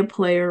media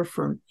player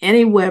from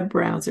any web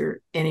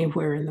browser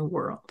anywhere in the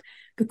world.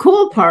 The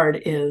cool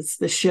part is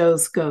the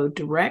shows go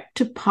direct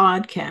to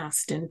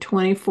podcast in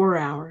 24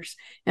 hours,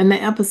 and the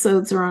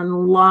episodes are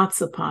on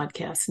lots of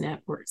podcast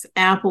networks: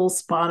 Apple,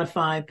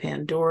 Spotify,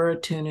 Pandora,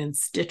 TuneIn,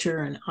 Stitcher,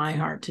 and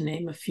iHeart, to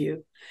name a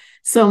few.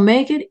 So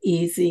make it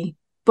easy.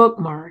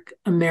 Bookmark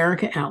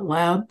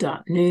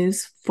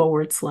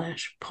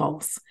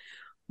americaoutloud.news/pulse.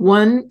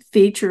 One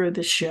feature of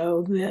the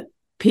show that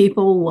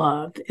people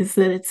love is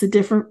that it's a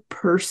different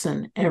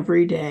person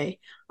every day.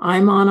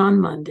 I'm on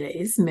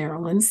Mondays,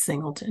 Marilyn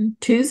Singleton.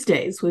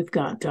 Tuesdays, we've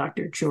got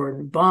Dr.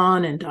 Jordan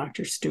Vaughn and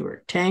Dr.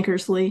 Stuart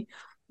Tankersley.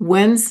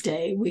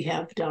 Wednesday, we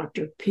have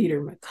Dr.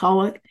 Peter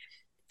McCulloch.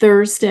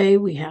 Thursday,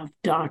 we have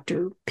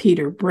Dr.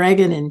 Peter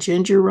Bregan and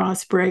Ginger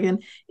Ross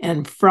Bregan.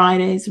 And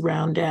Fridays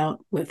round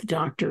out with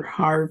Dr.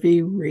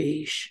 Harvey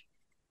Reish.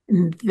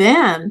 And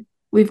then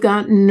We've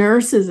got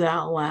Nurses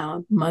Out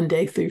Loud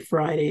Monday through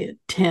Friday at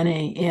 10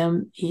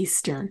 a.m.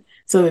 Eastern.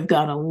 So we've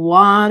got a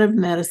lot of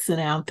medicine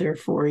out there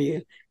for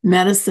you.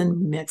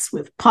 Medicine mixed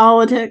with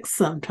politics,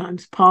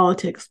 sometimes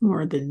politics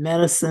more than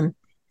medicine.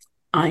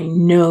 I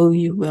know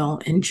you will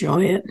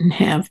enjoy it and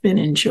have been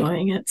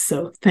enjoying it.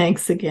 So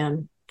thanks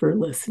again for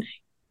listening.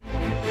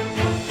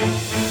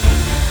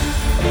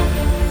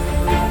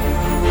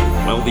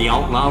 Well, the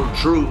Out Loud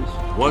Truth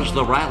was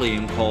the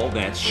rallying call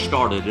that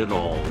started it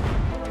all.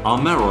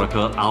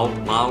 America Out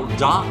Loud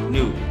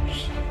News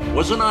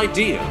was an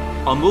idea,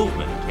 a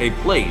movement, a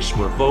place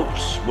where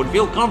folks would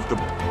feel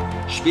comfortable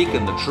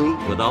speaking the truth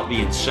without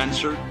being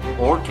censored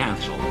or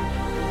canceled.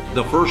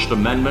 The First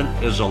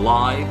Amendment is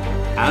alive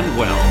and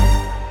well.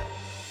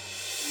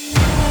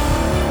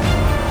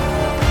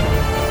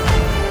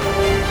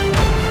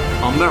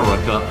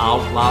 America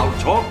Out Loud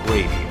Talk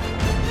Radio.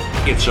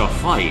 It's a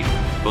fight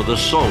for the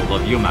soul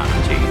of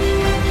humanity.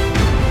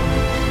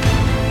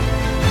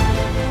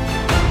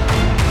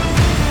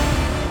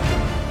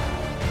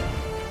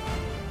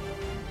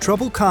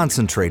 Trouble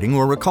concentrating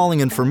or recalling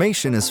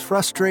information is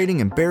frustrating,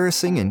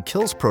 embarrassing, and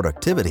kills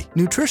productivity.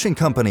 Nutrition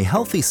company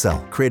Healthy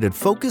Cell created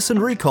Focus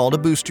and Recall to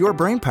boost your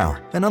brain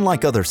power. And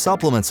unlike other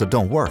supplements that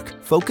don't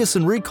work, Focus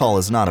and Recall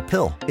is not a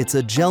pill. It's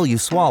a gel you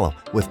swallow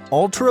with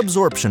ultra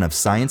absorption of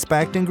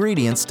science-backed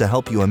ingredients to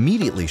help you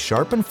immediately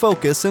sharpen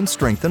focus and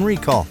strengthen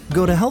recall.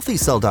 Go to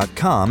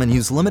healthycell.com and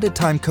use limited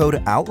time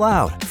code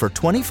OUTLOUD for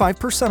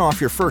 25%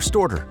 off your first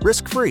order.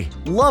 Risk-free.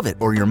 Love it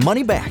or your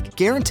money back.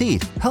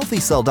 Guaranteed.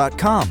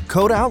 Healthycell.com.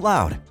 Code OUTLOUD.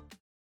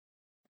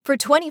 For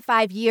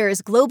 25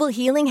 years, Global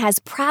Healing has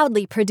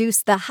proudly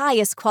produced the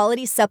highest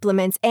quality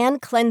supplements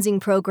and cleansing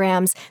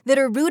programs that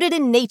are rooted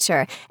in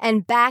nature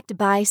and backed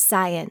by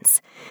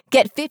science.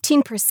 Get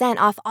 15%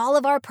 off all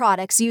of our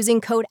products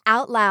using code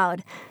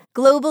OUTLOUD.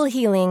 Global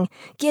Healing,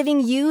 giving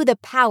you the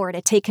power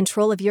to take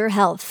control of your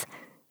health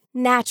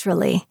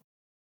naturally.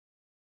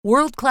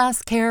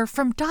 World-class care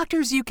from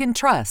doctors you can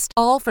trust,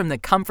 all from the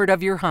comfort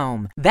of your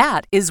home.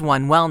 That is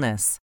One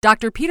Wellness.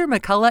 Dr. Peter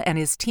McCullough and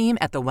his team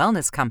at The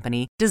Wellness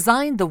Company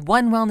designed the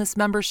One Wellness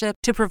membership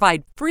to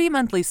provide free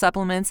monthly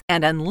supplements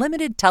and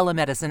unlimited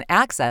telemedicine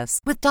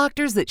access with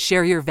doctors that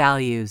share your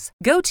values.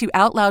 Go to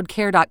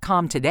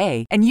OutLoudCare.com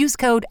today and use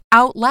code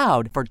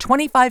OUTLOUD for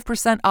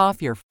 25%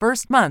 off your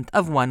first month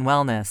of One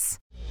Wellness.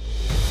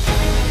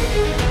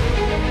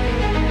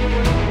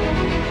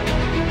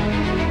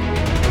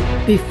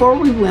 Before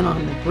we went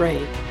on the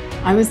break,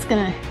 I was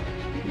going to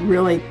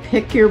really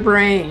pick your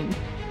brain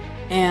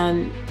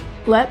and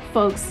let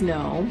folks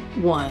know,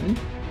 one,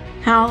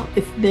 how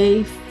if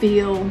they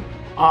feel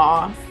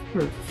off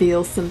or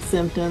feel some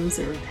symptoms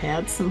or have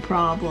had some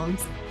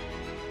problems,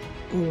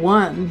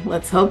 one,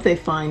 let's hope they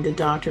find a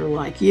doctor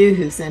like you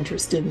who's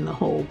interested in the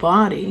whole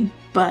body.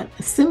 But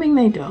assuming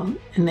they don't,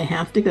 and they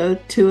have to go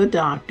to a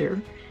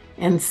doctor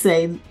and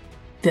say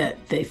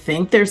that they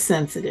think they're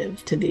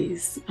sensitive to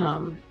these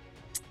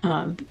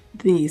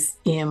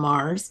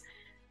EMRs,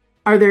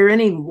 are there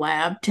any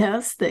lab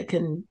tests that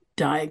can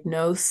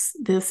diagnose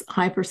this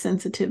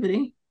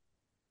hypersensitivity?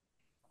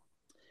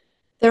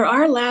 There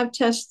are lab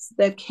tests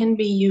that can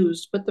be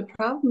used, but the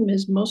problem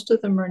is most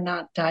of them are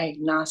not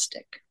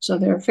diagnostic. So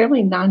they're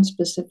fairly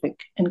nonspecific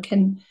and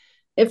can,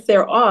 if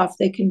they're off,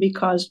 they can be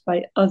caused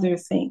by other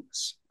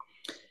things.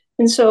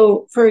 And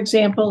so, for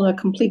example, a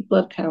complete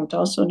blood count,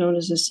 also known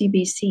as a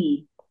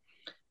CBC,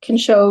 can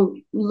show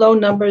low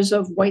numbers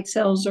of white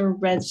cells or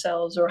red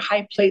cells or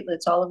high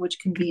platelets, all of which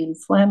can be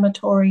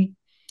inflammatory.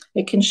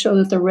 It can show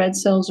that the red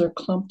cells are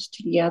clumped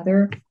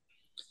together.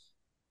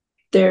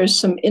 There's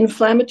some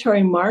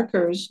inflammatory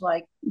markers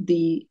like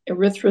the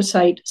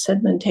erythrocyte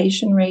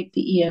sedimentation rate,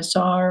 the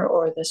ESR,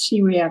 or the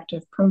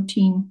C-reactive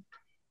protein,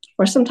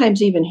 or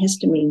sometimes even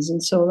histamines.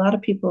 And so a lot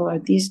of people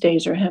these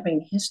days are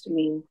having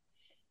histamine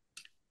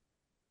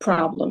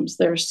problems.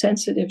 They're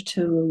sensitive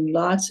to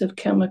lots of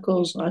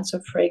chemicals, lots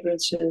of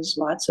fragrances,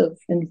 lots of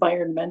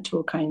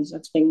environmental kinds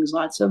of things,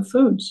 lots of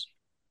foods.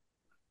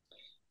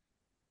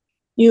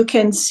 You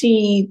can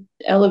see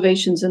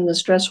elevations in the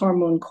stress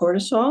hormone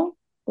cortisol,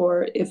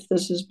 or if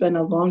this has been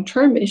a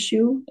long-term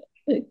issue,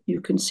 you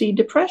can see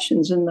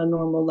depressions in the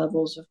normal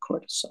levels of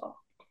cortisol.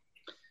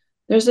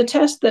 There's a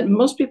test that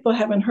most people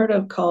haven't heard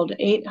of called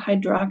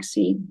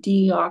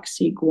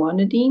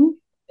 8-hydroxydeoxyguanidine,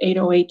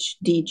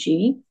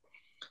 8-OHDG.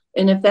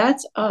 And if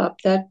that's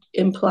up, that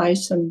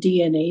implies some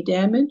DNA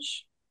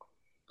damage.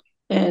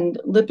 And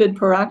lipid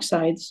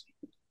peroxides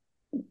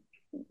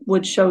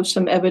would show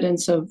some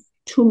evidence of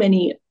too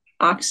many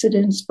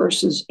oxidants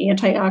versus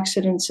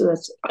antioxidants. So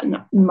that's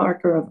a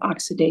marker of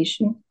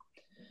oxidation.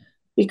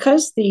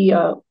 Because the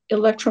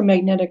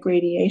electromagnetic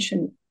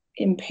radiation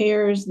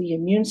impairs the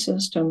immune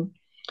system,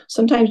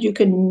 sometimes you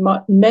can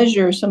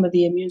measure some of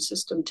the immune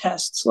system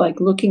tests, like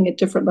looking at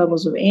different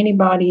levels of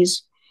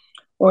antibodies,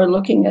 or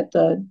looking at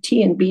the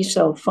T and B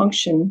cell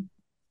function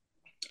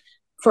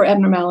for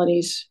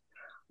abnormalities.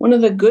 One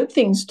of the good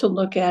things to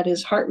look at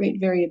is heart rate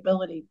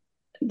variability.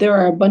 There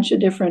are a bunch of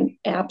different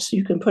apps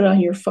you can put on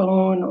your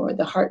phone, or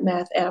the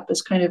HeartMath app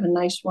is kind of a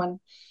nice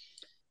one.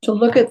 to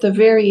look at the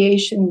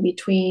variation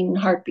between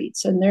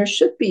heartbeats. And there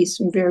should be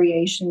some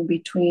variation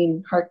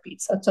between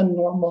heartbeats. That's a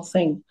normal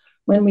thing.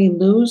 When we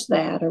lose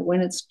that or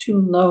when it's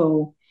too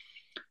low,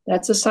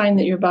 that's a sign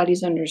that your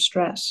body's under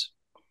stress.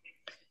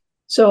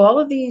 So all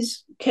of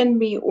these can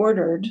be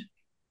ordered,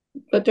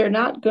 but they're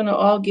not going to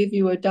all give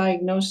you a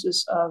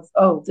diagnosis of,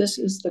 oh, this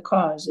is the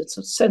cause. It's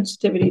a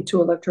sensitivity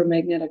to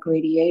electromagnetic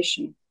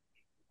radiation.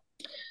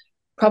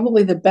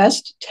 Probably the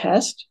best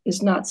test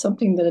is not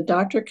something that a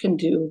doctor can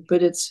do,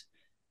 but it's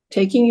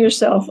taking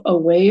yourself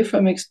away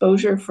from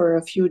exposure for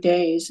a few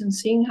days and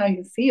seeing how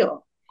you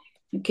feel.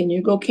 Can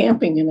you go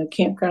camping in a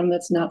campground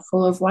that's not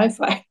full of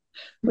Wi-Fi,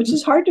 which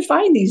is hard to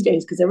find these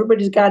days because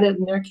everybody's got it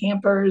in their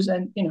campers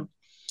and,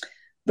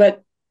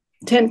 but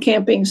tent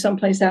camping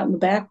someplace out in the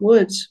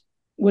backwoods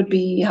would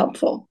be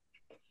helpful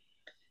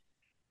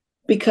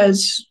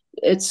because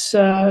it's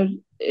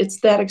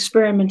that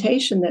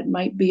experimentation that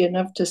might be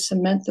enough to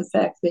cement the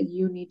fact that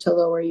you need to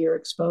lower your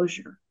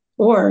exposure.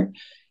 Or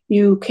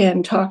you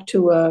can talk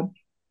to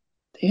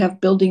they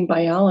have building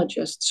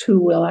biologists who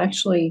will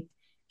actually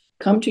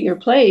come to your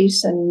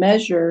place and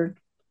measure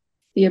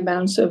the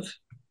amounts of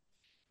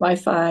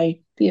Wi-Fi,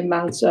 the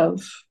amounts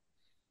of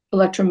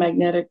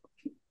electromagnetic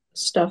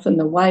stuff in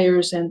the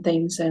wires and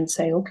things and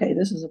say, okay,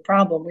 this is a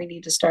problem. We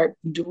need to start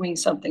doing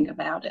something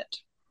about it.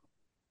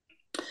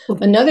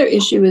 Another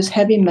issue is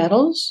heavy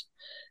metals.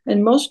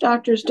 And most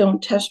doctors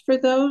don't test for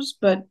those,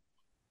 but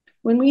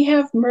when we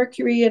have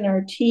mercury in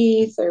our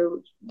teeth or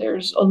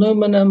there's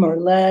aluminum or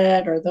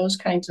lead or those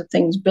kinds of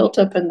things built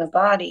up in the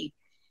body,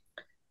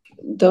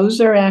 those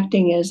are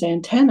acting as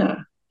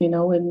antenna,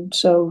 and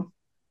so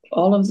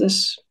all of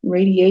this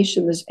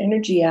radiation, this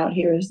energy out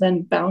here is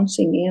then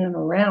bouncing in and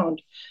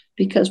around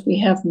because we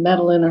have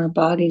metal in our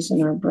bodies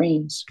and our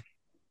brains.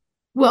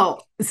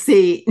 Well,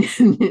 see,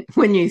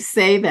 when you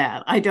say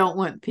that, I don't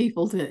want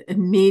people to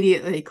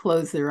immediately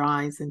close their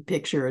eyes and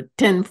picture a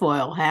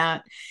tinfoil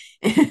hat.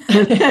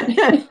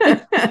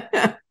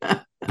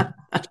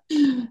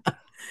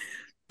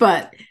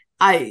 But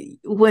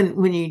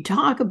when you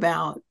talk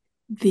about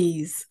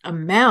these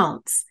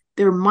amounts,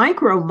 they're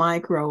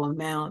micro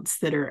amounts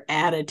that are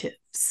additive.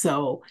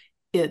 So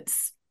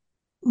it's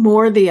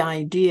more the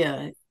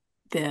idea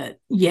that,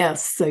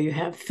 yes, so you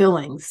have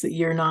fillings that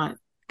you're not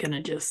going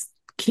to just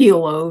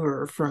keel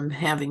over from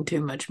having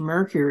too much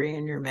mercury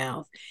in your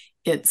mouth.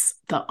 It's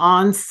the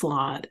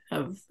onslaught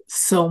of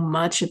so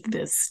much of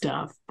this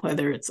stuff,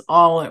 whether it's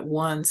all at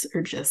once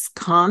or just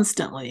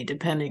constantly,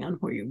 depending on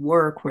where you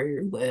work, where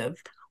you live,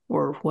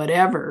 or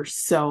whatever.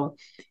 So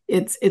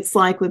it's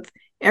like with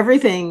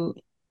everything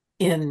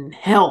in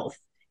health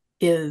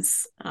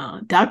is,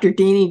 Dr.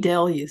 Deanie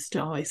Dell used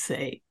to always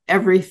say,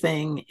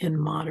 everything in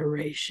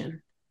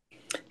moderation.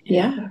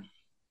 Yeah.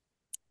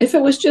 If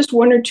it was just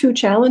one or two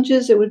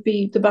challenges, it would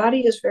be, the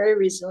body is very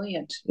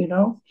resilient,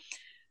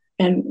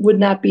 and would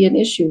not be an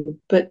issue.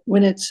 But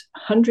when it's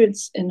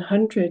hundreds and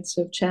hundreds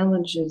of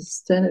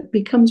challenges, then it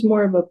becomes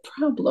more of a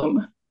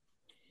problem.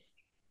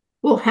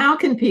 Well, how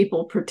can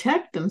people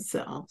protect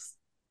themselves?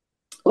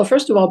 Well,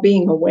 first of all,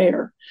 being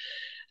aware.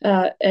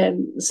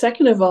 And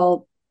second of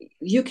all,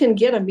 you can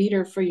get a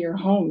meter for your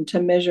home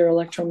to measure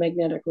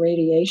electromagnetic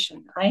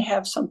radiation. I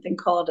have something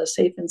called a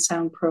Safe and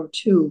Sound Pro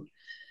 2.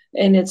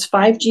 And it's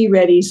 5G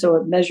ready, so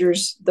it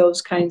measures those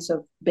kinds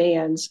of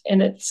bands.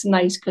 And it's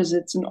nice because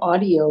it's an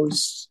audio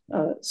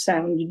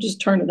sound. You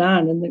just turn it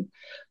on, and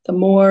the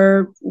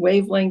more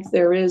wavelength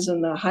there is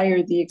and the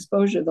higher the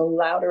exposure, the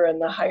louder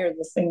and the higher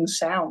the thing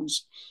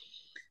sounds.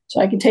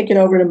 So I can take it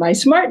over to my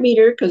smart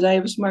meter because I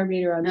have a smart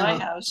meter on my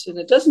house, and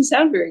it doesn't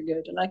sound very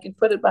good. And I can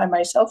put it by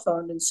my cell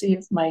phone and see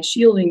if my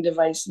shielding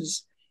device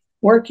is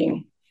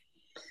working.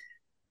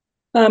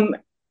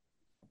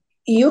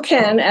 You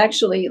can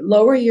actually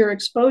lower your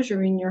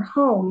exposure in your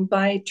home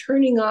by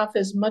turning off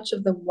as much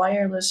of the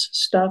wireless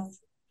stuff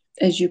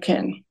as you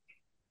can.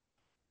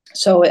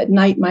 So at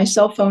night, my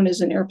cell phone is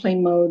in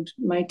airplane mode.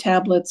 My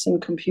tablets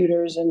and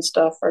computers and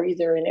stuff are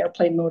either in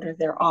airplane mode or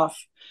they're off.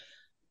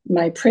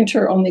 My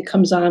printer only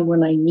comes on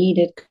when I need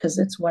it because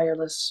it's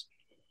wireless.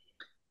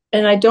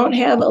 And I don't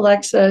have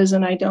Alexas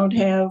and I don't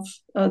have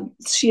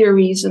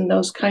Siris and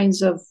those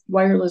kinds of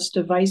wireless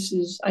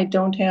devices. I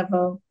don't have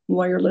a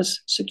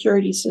wireless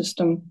security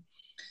system.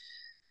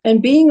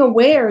 And being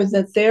aware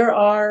that there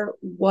are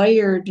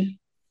wired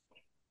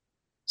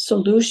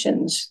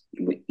solutions,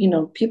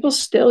 people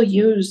still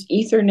use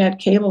Ethernet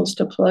cables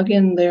to plug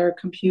in their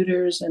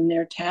computers and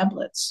their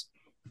tablets.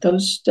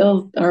 Those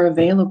still are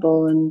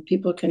available and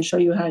people can show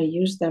you how to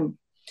use them.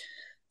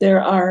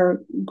 There are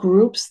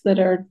groups that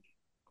are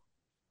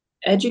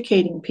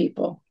educating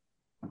people.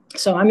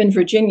 So I'm in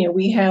Virginia.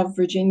 We have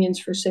Virginians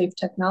for Safe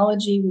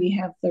Technology. We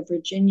have the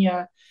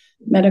Virginia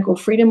Medical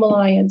Freedom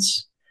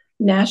Alliance.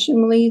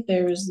 Nationally,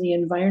 there's the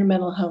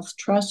Environmental Health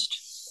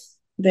Trust.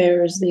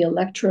 There's the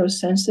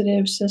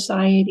Electrosensitive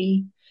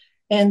Society.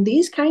 And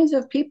these kinds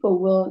of people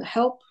will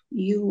help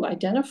you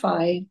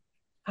identify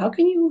how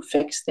can you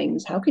fix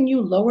things? How can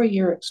you lower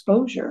your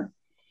exposure?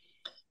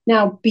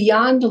 Now,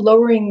 beyond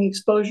lowering the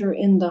exposure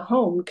in the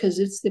home, because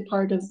it's the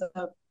part of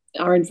the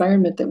our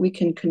environment that we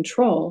can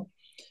control,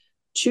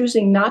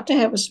 choosing not to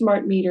have a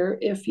smart meter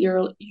if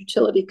your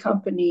utility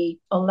company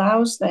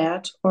allows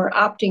that, or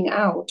opting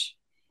out.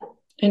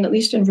 And at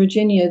least in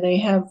Virginia, they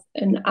have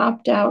an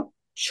opt-out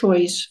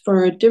choice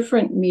for a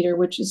different meter,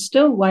 which is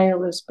still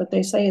wireless, but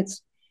they say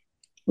it's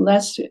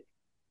less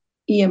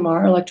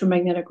EMR,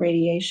 electromagnetic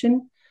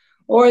radiation,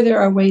 or there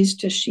are ways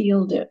to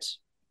shield it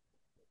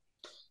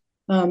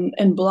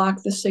and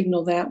block the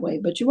signal that way.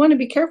 But you want to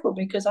be careful,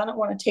 because I don't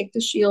want to take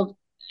the shield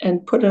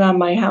and put it on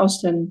my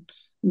house and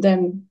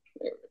then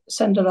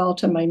send it all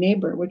to my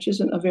neighbor, which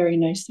isn't a very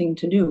nice thing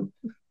to do.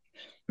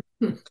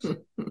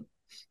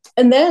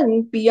 And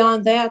then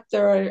beyond that,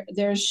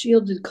 there's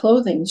shielded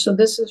clothing. So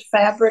this is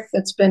fabric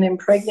that's been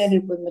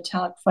impregnated with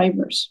metallic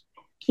fibers.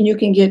 And you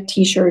can get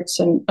t-shirts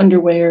and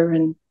underwear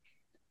and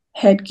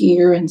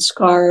headgear and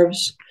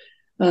scarves,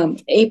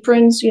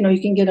 aprons.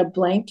 You can get a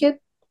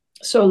blanket.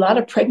 So a lot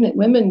of pregnant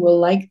women will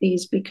like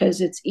these, because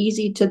it's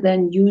easy to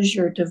then use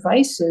your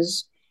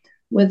devices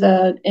with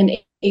an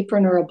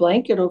apron or a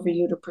blanket over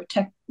you to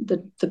protect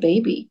the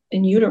baby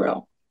in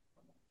utero.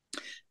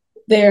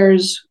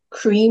 There's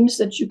creams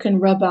that you can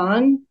rub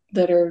on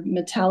that are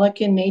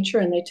metallic in nature,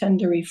 and they tend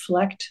to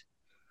reflect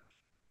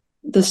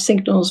the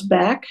signals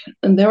back.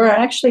 And there are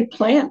actually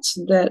plants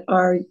that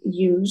are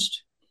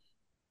used.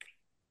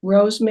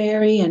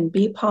 Rosemary and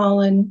bee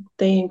pollen,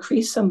 they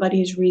increase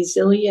somebody's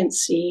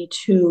resiliency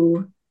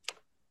to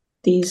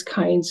these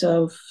kinds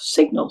of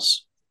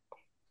signals.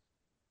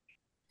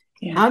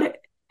 Yeah.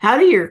 How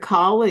do your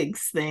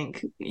colleagues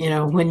think,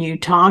 when you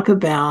talk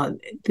about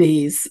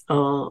these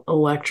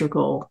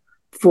electrical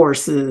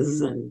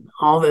forces and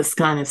all this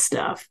kind of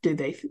stuff? Do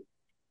they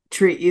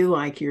treat you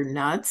like you're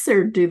nuts,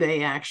 or do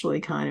they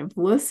actually kind of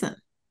listen?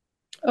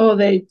 Oh,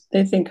 they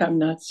think I'm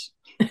nuts.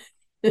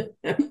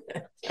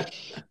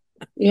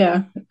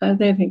 Yeah,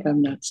 they think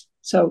I'm nuts.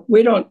 So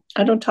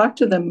I don't talk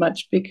to them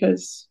much,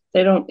 because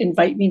they don't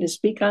invite me to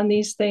speak on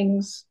these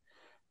things.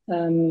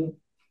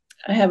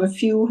 I have a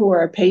few who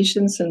are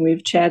patients, and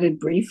we've chatted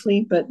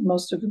briefly, but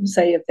most of them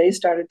say if they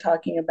started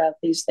talking about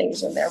these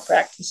things in their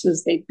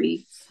practices, they'd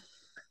be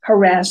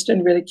harassed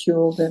and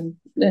ridiculed and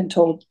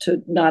told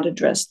to not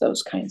address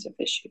those kinds of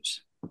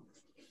issues.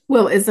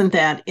 Well, isn't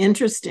that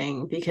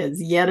interesting?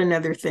 Because yet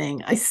another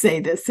thing, I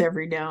say this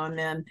every now and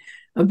then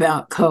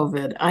about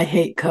COVID. I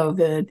hate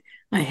COVID.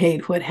 I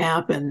hate what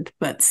happened,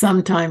 but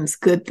sometimes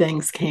good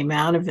things came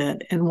out of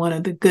it. And one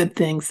of the good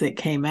things that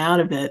came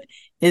out of it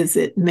is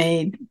it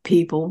made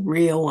people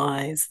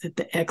realize that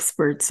the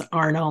experts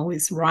aren't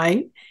always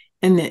right,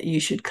 and that you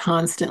should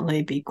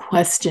constantly be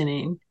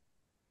questioning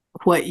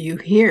what you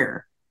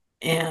hear.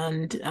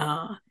 And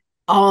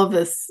all of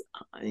us,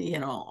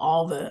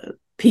 all the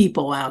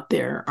people out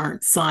there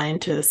aren't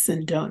scientists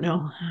and don't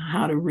know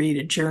how to read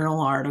a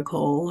journal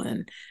article,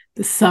 and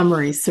the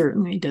summary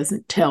certainly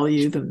doesn't tell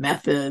you the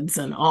methods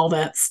and all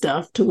that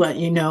stuff to let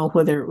you know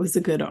whether it was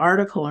a good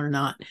article or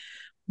not.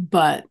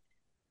 But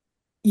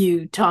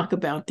you talk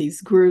about these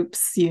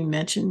groups, you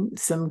mentioned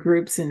some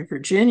groups in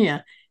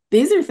Virginia.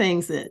 These are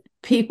things that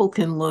people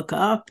can look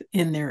up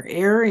in their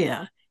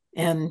area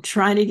and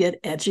try to get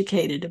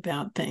educated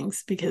about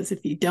things, because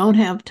if you don't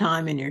have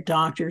time in your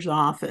doctor's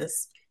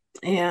office,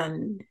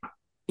 and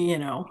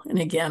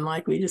again,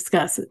 like we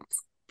discussed,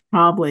 it's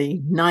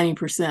probably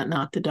 90%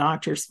 not the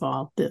doctor's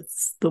fault.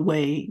 That's the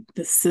way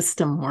the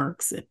system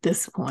works at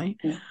this point.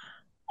 Yeah.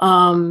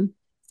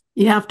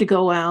 You have to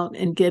go out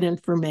and get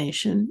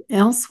information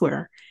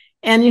elsewhere.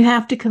 And you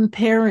have to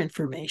compare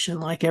information.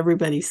 Like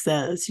everybody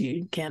says,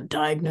 you can't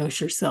diagnose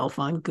yourself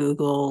on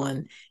Google,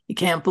 and you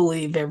can't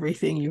believe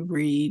everything you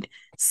read.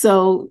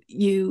 So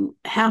you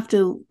have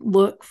to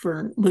look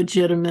for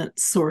legitimate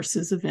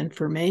sources of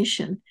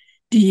information.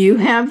 Do you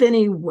have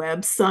any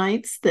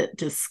websites that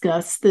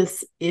discuss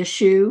this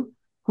issue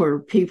where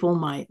people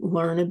might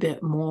learn a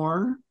bit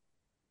more?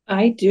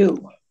 I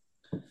do.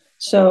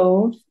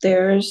 So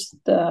there's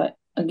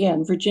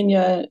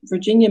Virginia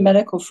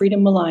Medical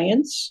Freedom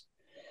Alliance.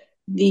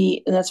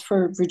 That's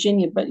for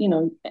Virginia, but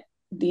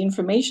the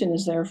information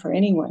is there for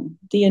anyone.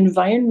 The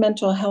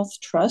Environmental Health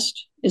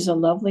Trust is a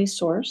lovely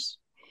source,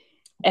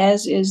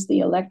 as is the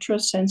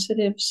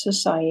Electrosensitive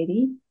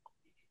Society.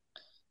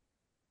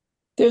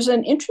 There's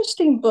an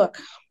interesting book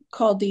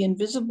called The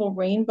Invisible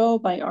Rainbow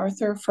by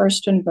Arthur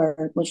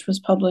Furstenberg, which was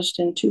published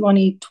in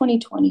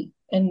 2020.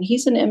 And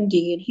he's an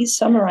MD, and he's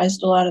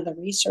summarized a lot of the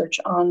research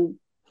on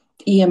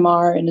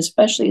EMR, and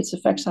especially its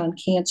effects on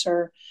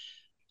cancer,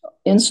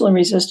 insulin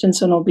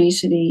resistance and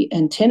obesity,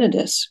 and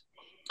tinnitus.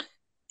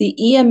 The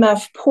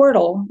EMF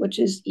portal, which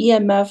is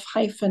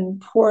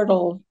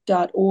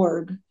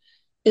emf-portal.org,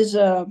 is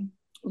a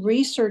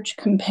research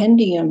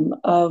compendium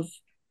of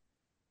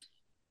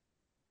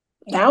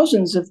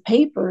thousands of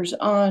papers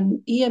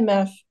on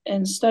EMF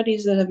and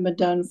studies that have been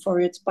done for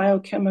its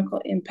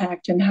biochemical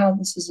impact and how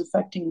this is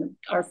affecting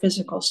our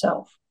physical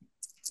self.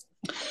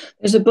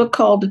 There's a book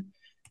called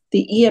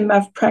The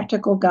EMF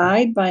Practical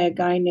Guide by a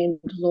guy named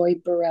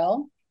Lloyd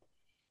Burrell.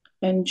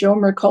 And Joe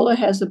Mercola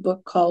has a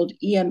book called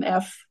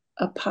EMF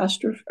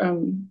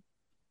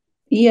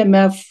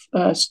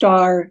EMF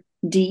star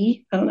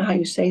D. I don't know how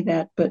you say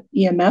that, but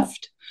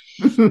EMF'd.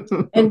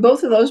 And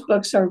both of those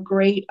books are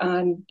great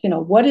on,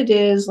 what it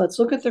is. Let's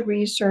look at the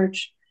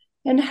research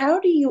and how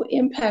do you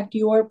impact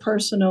your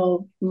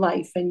personal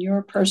life and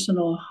your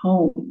personal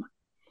home.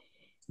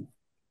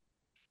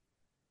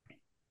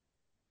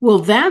 Well,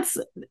 that's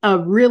a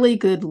really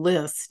good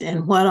list.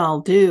 And what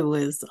I'll do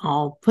is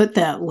I'll put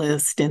that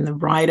list in the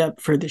write-up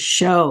for the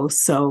show.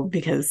 So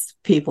because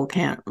people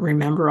can't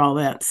remember all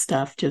that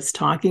stuff just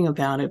talking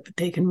about it, but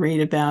they can read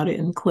about it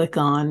and click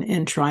on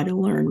and try to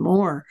learn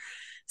more.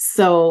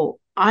 So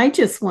I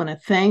just want to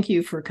thank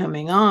you for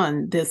coming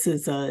on. This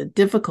is a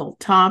difficult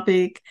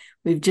topic.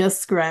 We've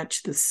just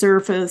scratched the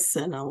surface,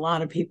 and a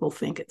lot of people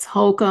think it's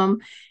hokum.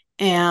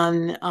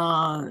 And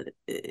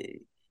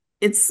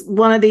it's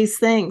one of these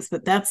things,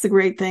 but that's the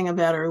great thing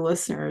about our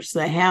listeners.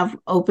 They have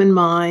open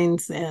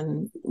minds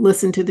and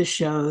listen to the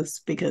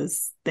shows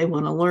because they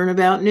want to learn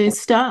about new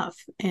stuff.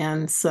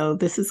 And so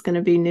this is going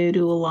to be new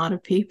to a lot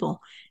of people.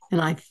 And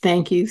I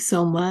thank you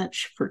so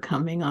much for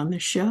coming on the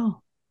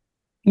show.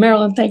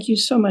 Marilyn, thank you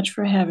so much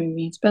for having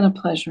me. It's been a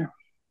pleasure.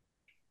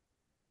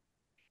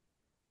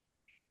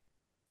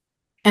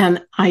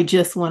 And I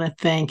just want to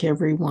thank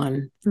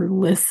everyone for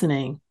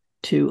listening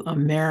to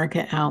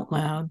America Out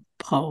Loud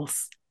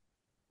Pulse.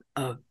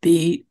 A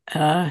beat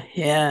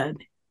ahead.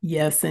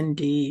 Yes,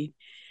 indeed.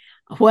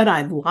 What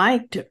I'd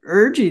like to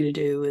urge you to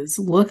do is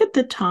look at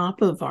the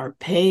top of our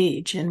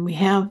page, and we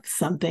have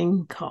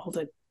something called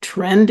a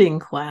trending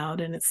cloud,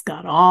 and it's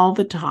got all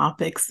the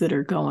topics that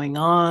are going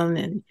on,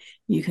 and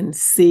you can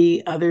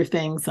see other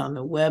things on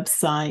the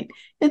website.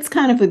 It's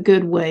kind of a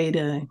good way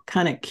to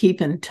kind of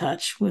keep in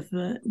touch with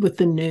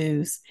the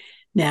news.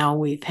 Now,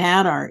 we've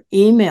had our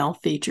email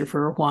feature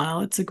for a while.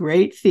 It's a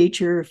great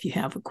feature. If you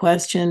have a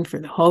question for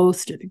the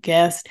host or the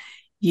guest,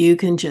 you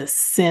can just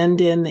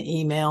send in the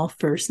email.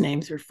 First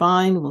names are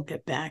fine. We'll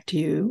get back to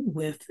you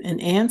with an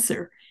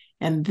answer.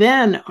 And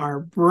then our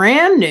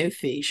brand new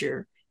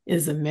feature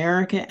is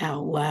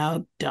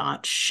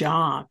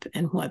americaoutloud.shop.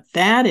 And what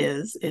that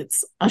is,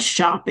 it's a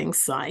shopping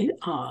site.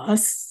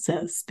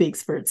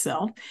 Speaks for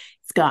itself.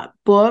 It's got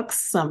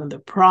books, some of the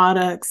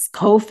products,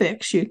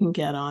 Cofix you can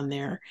get on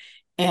there.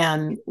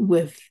 And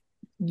with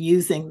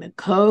using the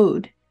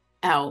code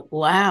Out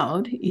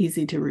Loud,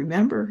 easy to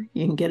remember,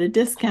 you can get a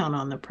discount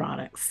on the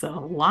products.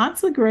 So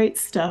lots of great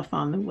stuff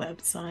on the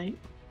website.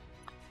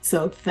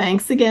 So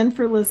thanks again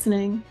for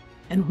listening.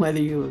 And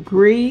whether you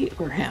agree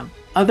or have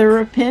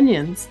other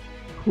opinions,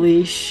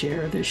 please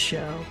share the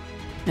show.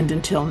 And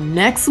until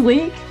next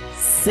week,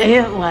 say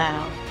it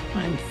loud.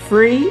 I'm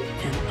free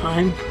and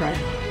I'm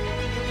proud.